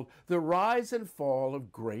called The Rise and Fall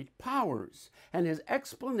of Great Powers. And his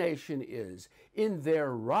explanation is, in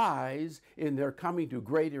their rise, in their coming to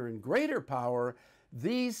greater and greater power,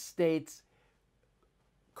 these states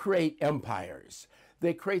create empires.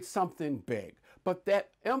 They create something big. But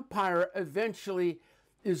that empire eventually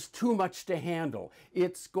is too much to handle.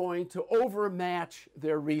 It's going to overmatch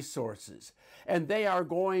their resources. And they are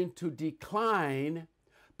going to decline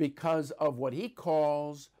because of what he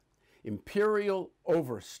calls imperial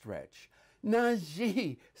overstretch.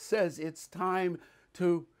 Naji says it's time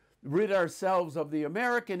to rid ourselves of the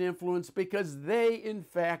American influence because they, in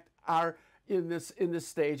fact, are in this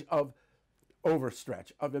stage of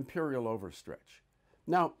overstretch, of imperial overstretch.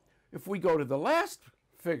 Now, if we go to the last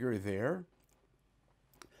figure there,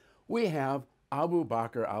 we have Abu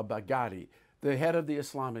Bakr al-Baghdadi, the head of the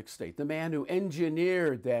Islamic State, the man who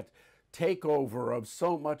engineered that takeover of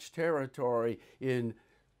so much territory in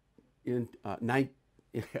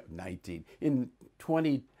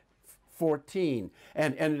 2014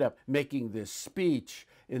 and ended up making this speech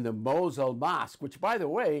in the Mosul Mosque, which, by the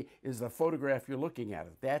way, is the photograph you're looking at.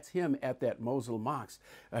 That's him at that Mosul Mosque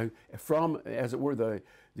from, as it were, the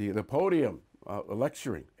podium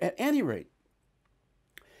lecturing. At any rate,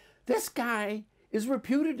 this guy is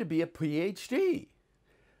reputed to be a PhD.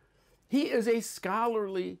 He is a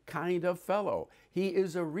scholarly kind of fellow. He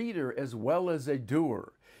is a reader as well as a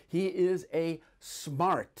doer. He is a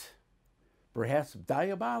smart, perhaps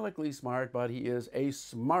diabolically smart, but he is a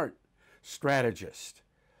smart strategist.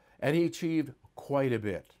 And he achieved quite a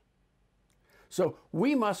bit. So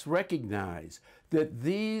we must recognize that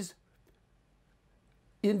these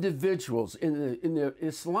individuals in the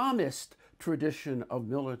Islamist tradition of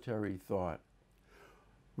military thought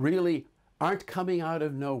really aren't coming out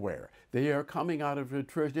of nowhere. They are coming out of a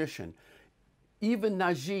tradition. Even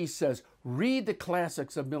Najee says, read the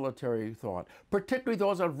classics of military thought, particularly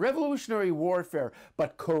those of revolutionary warfare,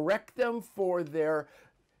 but correct them for their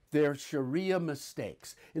Sharia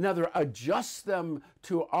mistakes. In other words, adjust them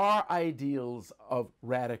to our ideals of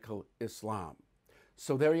radical Islam.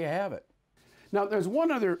 So there you have it. Now, there's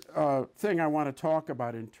one other thing I want to talk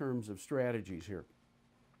about in terms of strategies here.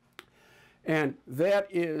 And that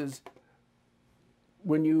is,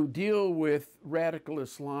 when you deal with radical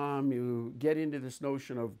Islam, you get into this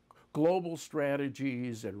notion of global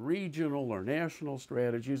strategies and regional or national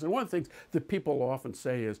strategies. And one of the things that people often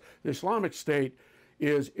say is the Islamic State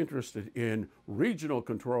is interested in regional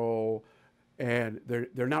control, and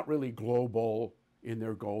they're not really global in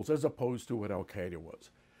their goals, as opposed to what Al-Qaeda was.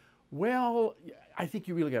 Well, I think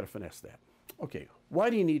you really got to finesse that. Okay, why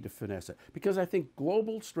do you need to finesse it? Because I think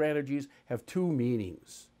global strategies have two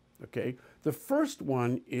meanings, okay? The first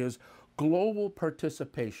one is global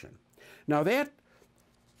participation. Now that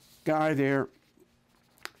guy there,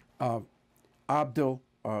 Abdul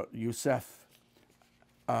Yusuf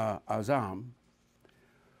Azam,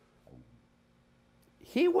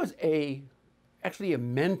 he was actually a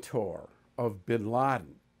mentor of bin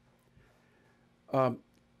Laden.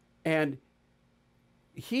 And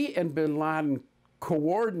he and bin Laden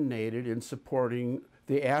coordinated in supporting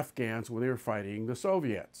the Afghans when they were fighting the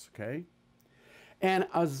Soviets, okay? And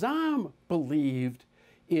Azam believed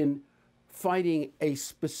in fighting a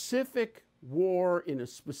specific war in a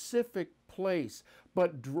specific place,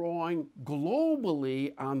 but drawing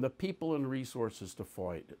globally on the people and resources to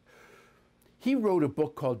fight it. He wrote a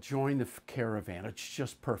book called Join the Caravan. It's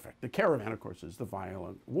just perfect. The caravan, of course, is the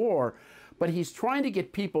violent war, but he's trying to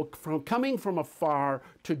get people coming from afar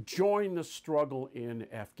to join the struggle in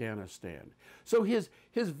Afghanistan. So his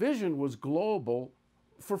vision was global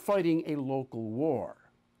for fighting a local war.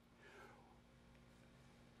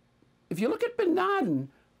 If you look at bin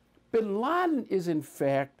Laden is in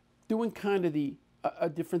fact doing kind of a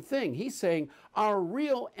different thing. He's saying our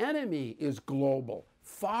real enemy is global,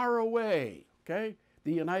 far away. Okay?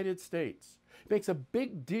 The United States makes a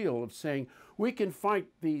big deal of saying we can fight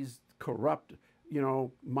these corrupt,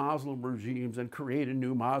 Muslim regimes and create a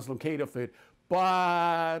new Muslim caliphate,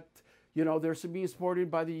 but, they're being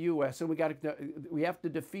supported by the U.S. and we have to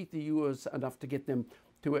defeat the U.S. enough to get them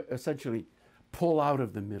to essentially pull out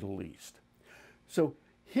of the Middle East. So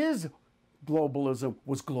his globalism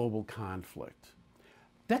was global conflict.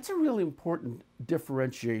 That's a really important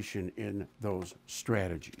differentiation in those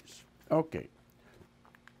strategies. Okay.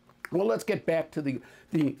 Well, let's get back to the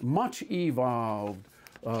much evolved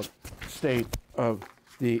state of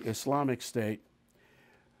the Islamic State.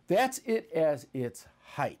 That's it as its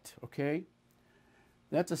height, okay?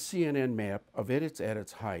 That's a CNN map of it. It's at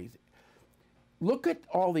its height. Look at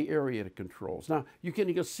all the area it controls. Now, you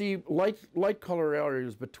can see light color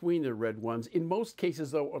areas between the red ones. In most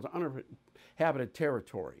cases, though, it's uninhabited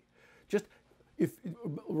territory. Just if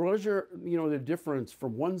measure, the difference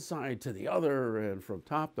from one side to the other and from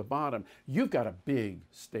top to bottom, you've got a big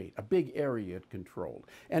state, a big area it controlled.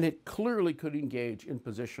 And it clearly could engage in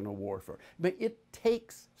positional warfare. But it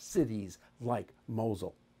takes cities like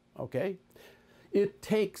Mosul, okay? It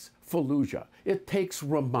takes Fallujah. It takes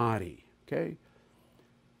Ramadi, okay?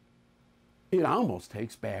 It almost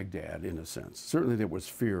takes Baghdad in a sense. Certainly there was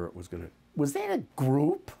fear it was going to. Was that a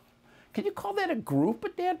group? Can you call that a group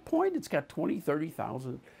at that point? It's got 20,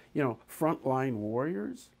 30,000, frontline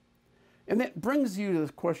warriors. And that brings you to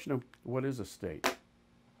the question of what is a state?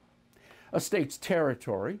 A state's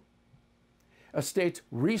territory, a state's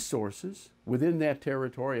resources within that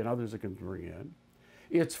territory and others it can bring in,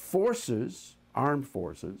 its forces, armed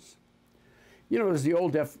forces. As the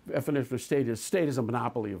old definition of state is a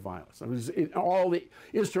monopoly of violence. I mean, all the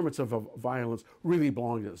instruments of violence really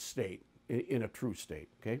belong to the state in a true state,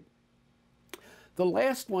 okay? The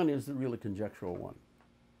last one is the really conjectural one.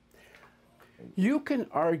 You can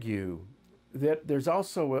argue that there's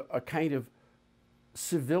also a kind of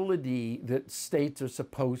civility that states are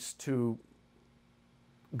supposed to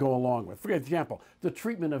go along with. For example, the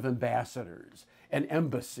treatment of ambassadors and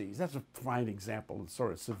embassies. That's a fine example of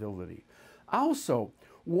sort of civility. Also,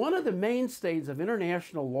 one of the mainstays of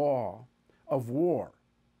international law of war,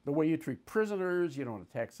 the way you treat prisoners, you don't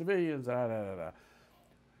attack civilians,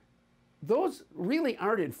 those really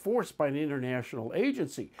aren't enforced by an international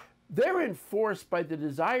agency. They're enforced by the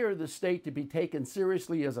desire of the state to be taken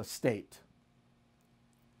seriously as a state.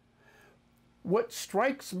 What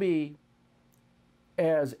strikes me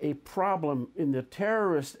as a problem in the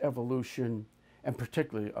terrorist evolution, and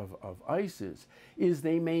particularly of ISIS, is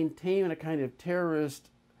they maintain a kind of terrorist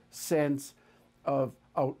sense of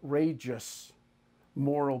outrageous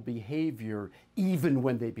moral behavior even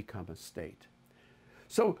when they become a state.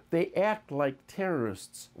 So they act like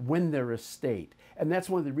terrorists when they're a state. And that's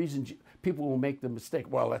one of the reasons people will make the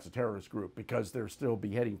mistake, well, that's a terrorist group because they're still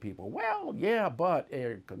beheading people. Well, yeah, but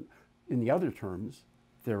in the other terms,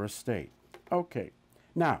 they're a state. Okay,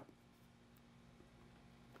 now,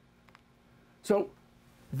 so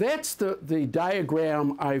that's the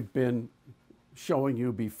diagram I've been showing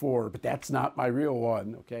you before, but that's not my real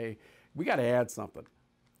one, okay? We got to add something.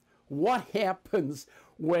 What happens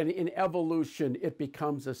when in evolution it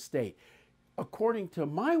becomes a state? According to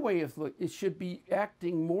my way of looking, it should be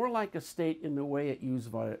acting more like a state in the way it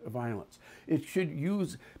uses violence. It should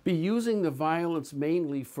be using the violence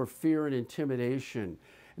mainly for fear and intimidation,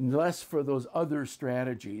 and less for those other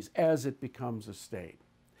strategies as it becomes a state.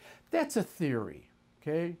 That's a theory,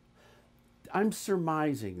 okay? I'm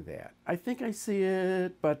surmising that. I think I see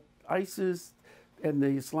it, but ISIS and the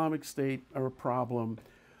Islamic State are a problem.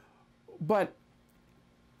 But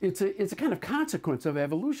it's a kind of consequence of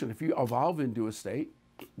evolution. If you evolve into a state,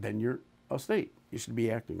 then you're a state. You should be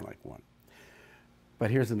acting like one. But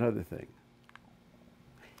here's another thing.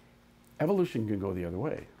 Evolution can go the other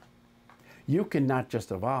way. You can not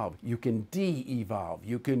just evolve, you can de-evolve.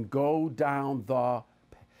 You can go down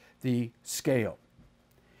the scale.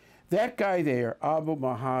 That guy there, Abu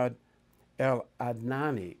Mahad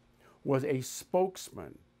al-Adnani, was a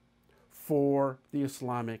spokesman for the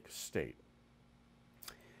Islamic State.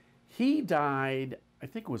 He died, I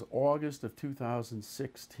think it was August of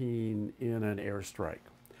 2016 in an airstrike.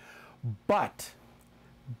 But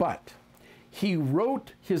he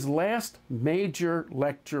wrote his last major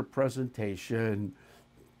lecture presentation,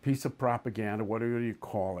 piece of propaganda, whatever you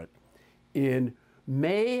call it, in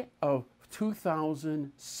May of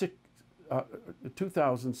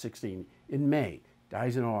 2016, in May,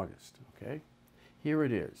 dies in August, okay? Here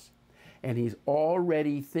it is. And he's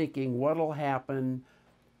already thinking what'll happen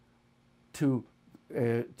to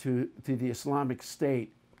the Islamic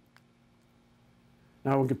State.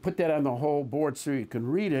 Now we can put that on the whole board so you can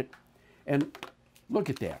read it, and look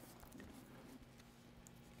at that.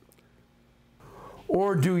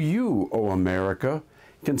 Or do you, O America,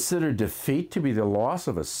 consider defeat to be the loss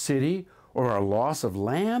of a city or a loss of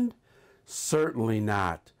land? Certainly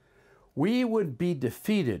not. We would be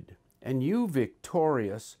defeated and you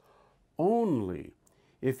victorious only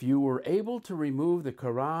if you were able to remove the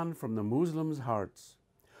Quran from the Muslims' hearts.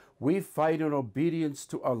 We fight in obedience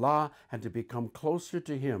to Allah and to become closer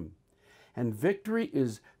to Him. And victory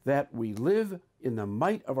is that we live in the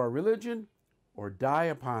might of our religion or die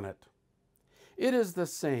upon it. It is the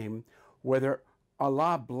same whether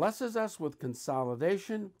Allah blesses us with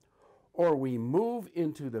consolidation or we move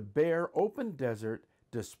into the bare open desert,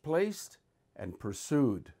 displaced and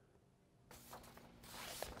pursued.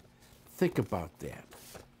 Think about that.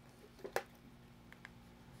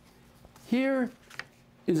 Here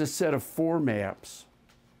is a set of 4 maps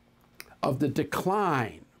of the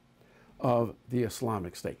decline of the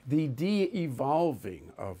Islamic State, the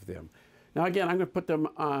de-evolving of them. Now again, I'm going to put them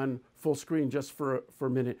on full screen just for a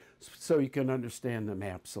minute so you can understand the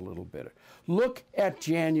maps a little better. Look at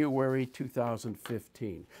January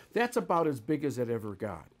 2015. That's about as big as it ever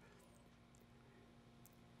got.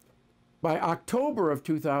 By October of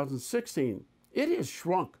 2016, it has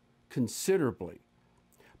shrunk considerably.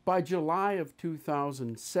 By July of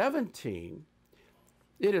 2017,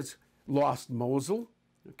 it has lost Mosul,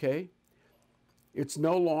 okay? It's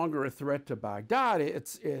no longer a threat to Baghdad.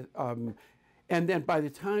 And then by the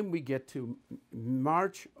time we get to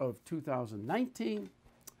March of 2019,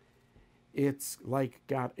 it's like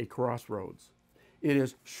got a crossroads. It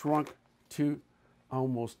has shrunk to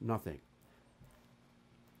almost nothing.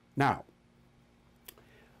 Now,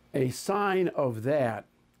 a sign of that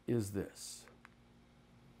is this.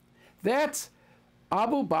 That's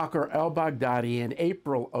Abu Bakr al-Baghdadi in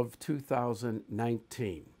April of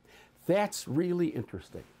 2019. That's really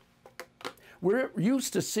interesting. We're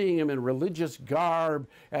used to seeing him in religious garb,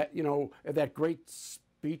 at that great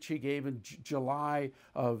speech he gave in July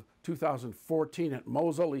of 2014 at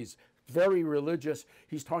Mosul. He's very religious.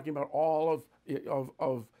 He's talking about all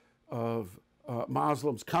of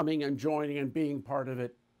Muslims coming and joining and being part of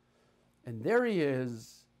it. And there he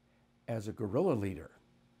is as a guerrilla leader,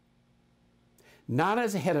 not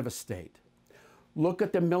as a head of a state. Look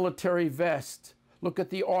at the military vest. Look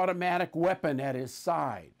at the automatic weapon at his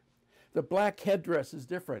side. The black headdress is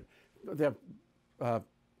different.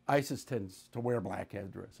 ISIS tends to wear black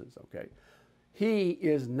headdresses, okay? He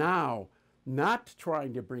is now not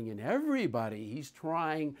trying to bring in everybody. He's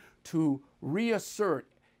trying to reassert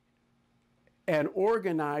and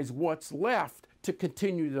organize what's left to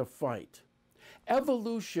continue the fight.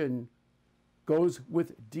 Evolution goes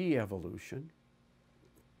with de-evolution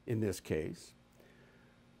in this case,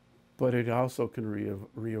 but it also can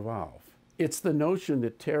re-evolve. It's the notion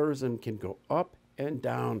that terrorism can go up and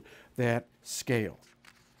down that scale.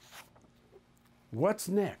 What's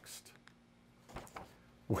next?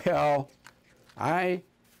 Well, I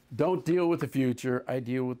don't deal with the future, I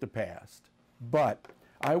deal with the past. But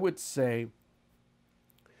I would say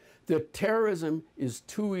that terrorism is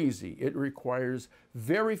too easy. It requires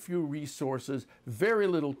very few resources, very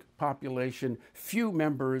little population, few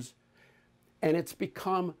members, and it's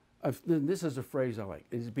become, this is a phrase I like,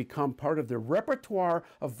 it's become part of the repertoire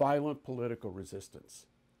of violent political resistance.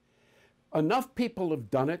 Enough people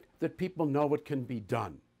have done it that people know it can be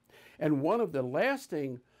done. And one of the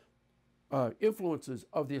lasting influences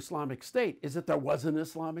of the Islamic State is that there was an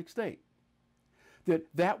Islamic State.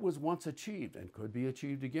 That was once achieved and could be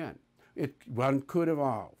achieved again. One could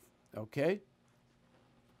evolve, okay?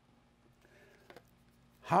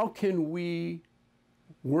 How can we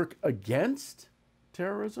work against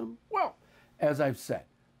terrorism? Well, as I've said,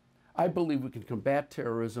 I believe we can combat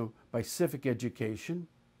terrorism by civic education,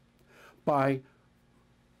 by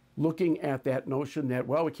looking at that notion that,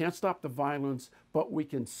 well, we can't stop the violence, but we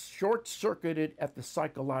can short-circuit it at the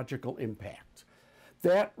psychological impact.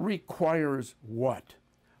 That requires what?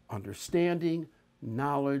 Understanding,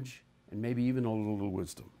 knowledge, and maybe even a little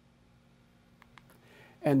wisdom.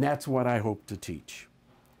 And that's what I hope to teach.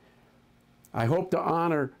 I hope to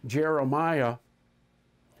honor Jeremiah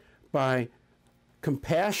by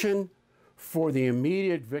compassion for the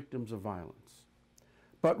immediate victims of violence,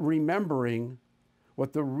 but remembering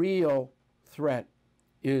what the real threat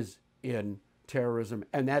is in terrorism,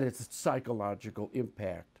 and that is its psychological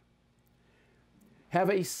impact. Have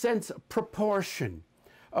a sense of proportion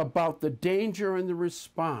about the danger and the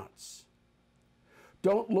response.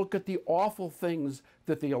 Don't look at the awful things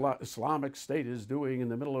that the Islamic State is doing in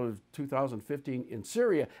the middle of 2015 in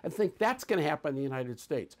Syria and think that's going to happen in the United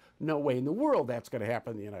States. No way in the world that's going to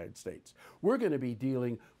happen in the United States. We're going to be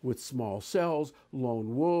dealing with small cells,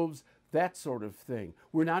 lone wolves, that sort of thing.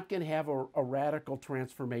 We're not going to have a radical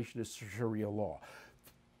transformation of Sharia law.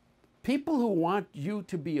 People who want you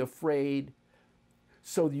to be afraid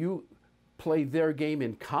so you play their game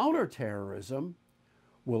in counterterrorism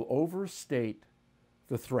will overstate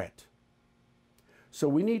the threat. So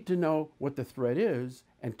we need to know what the threat is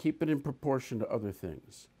and keep it in proportion to other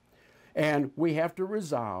things. And we have to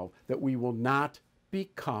resolve that we will not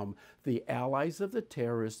become the allies of the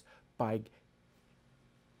terrorists by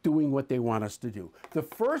doing what they want us to do. The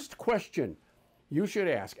first question you should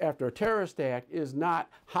ask after a terrorist act is not,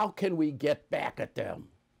 how can we get back at them?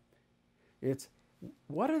 It's,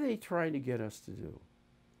 what are they trying to get us to do?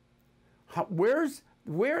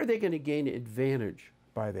 Where are they going to gain advantage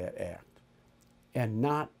by that act and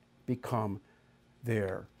not become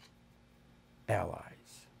their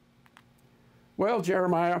allies? Well,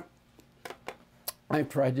 Jeremiah, I've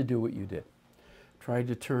tried to do what you did. Tried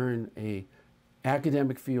to turn an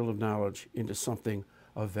academic field of knowledge into something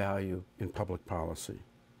of value in public policy.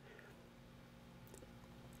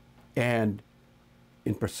 And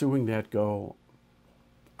in pursuing that goal,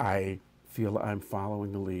 I feel I'm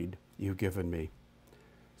following the lead you've given me.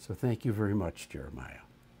 So thank you very much, Jeremiah.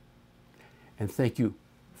 And thank you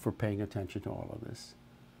for paying attention to all of this.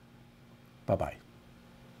 Bye-bye.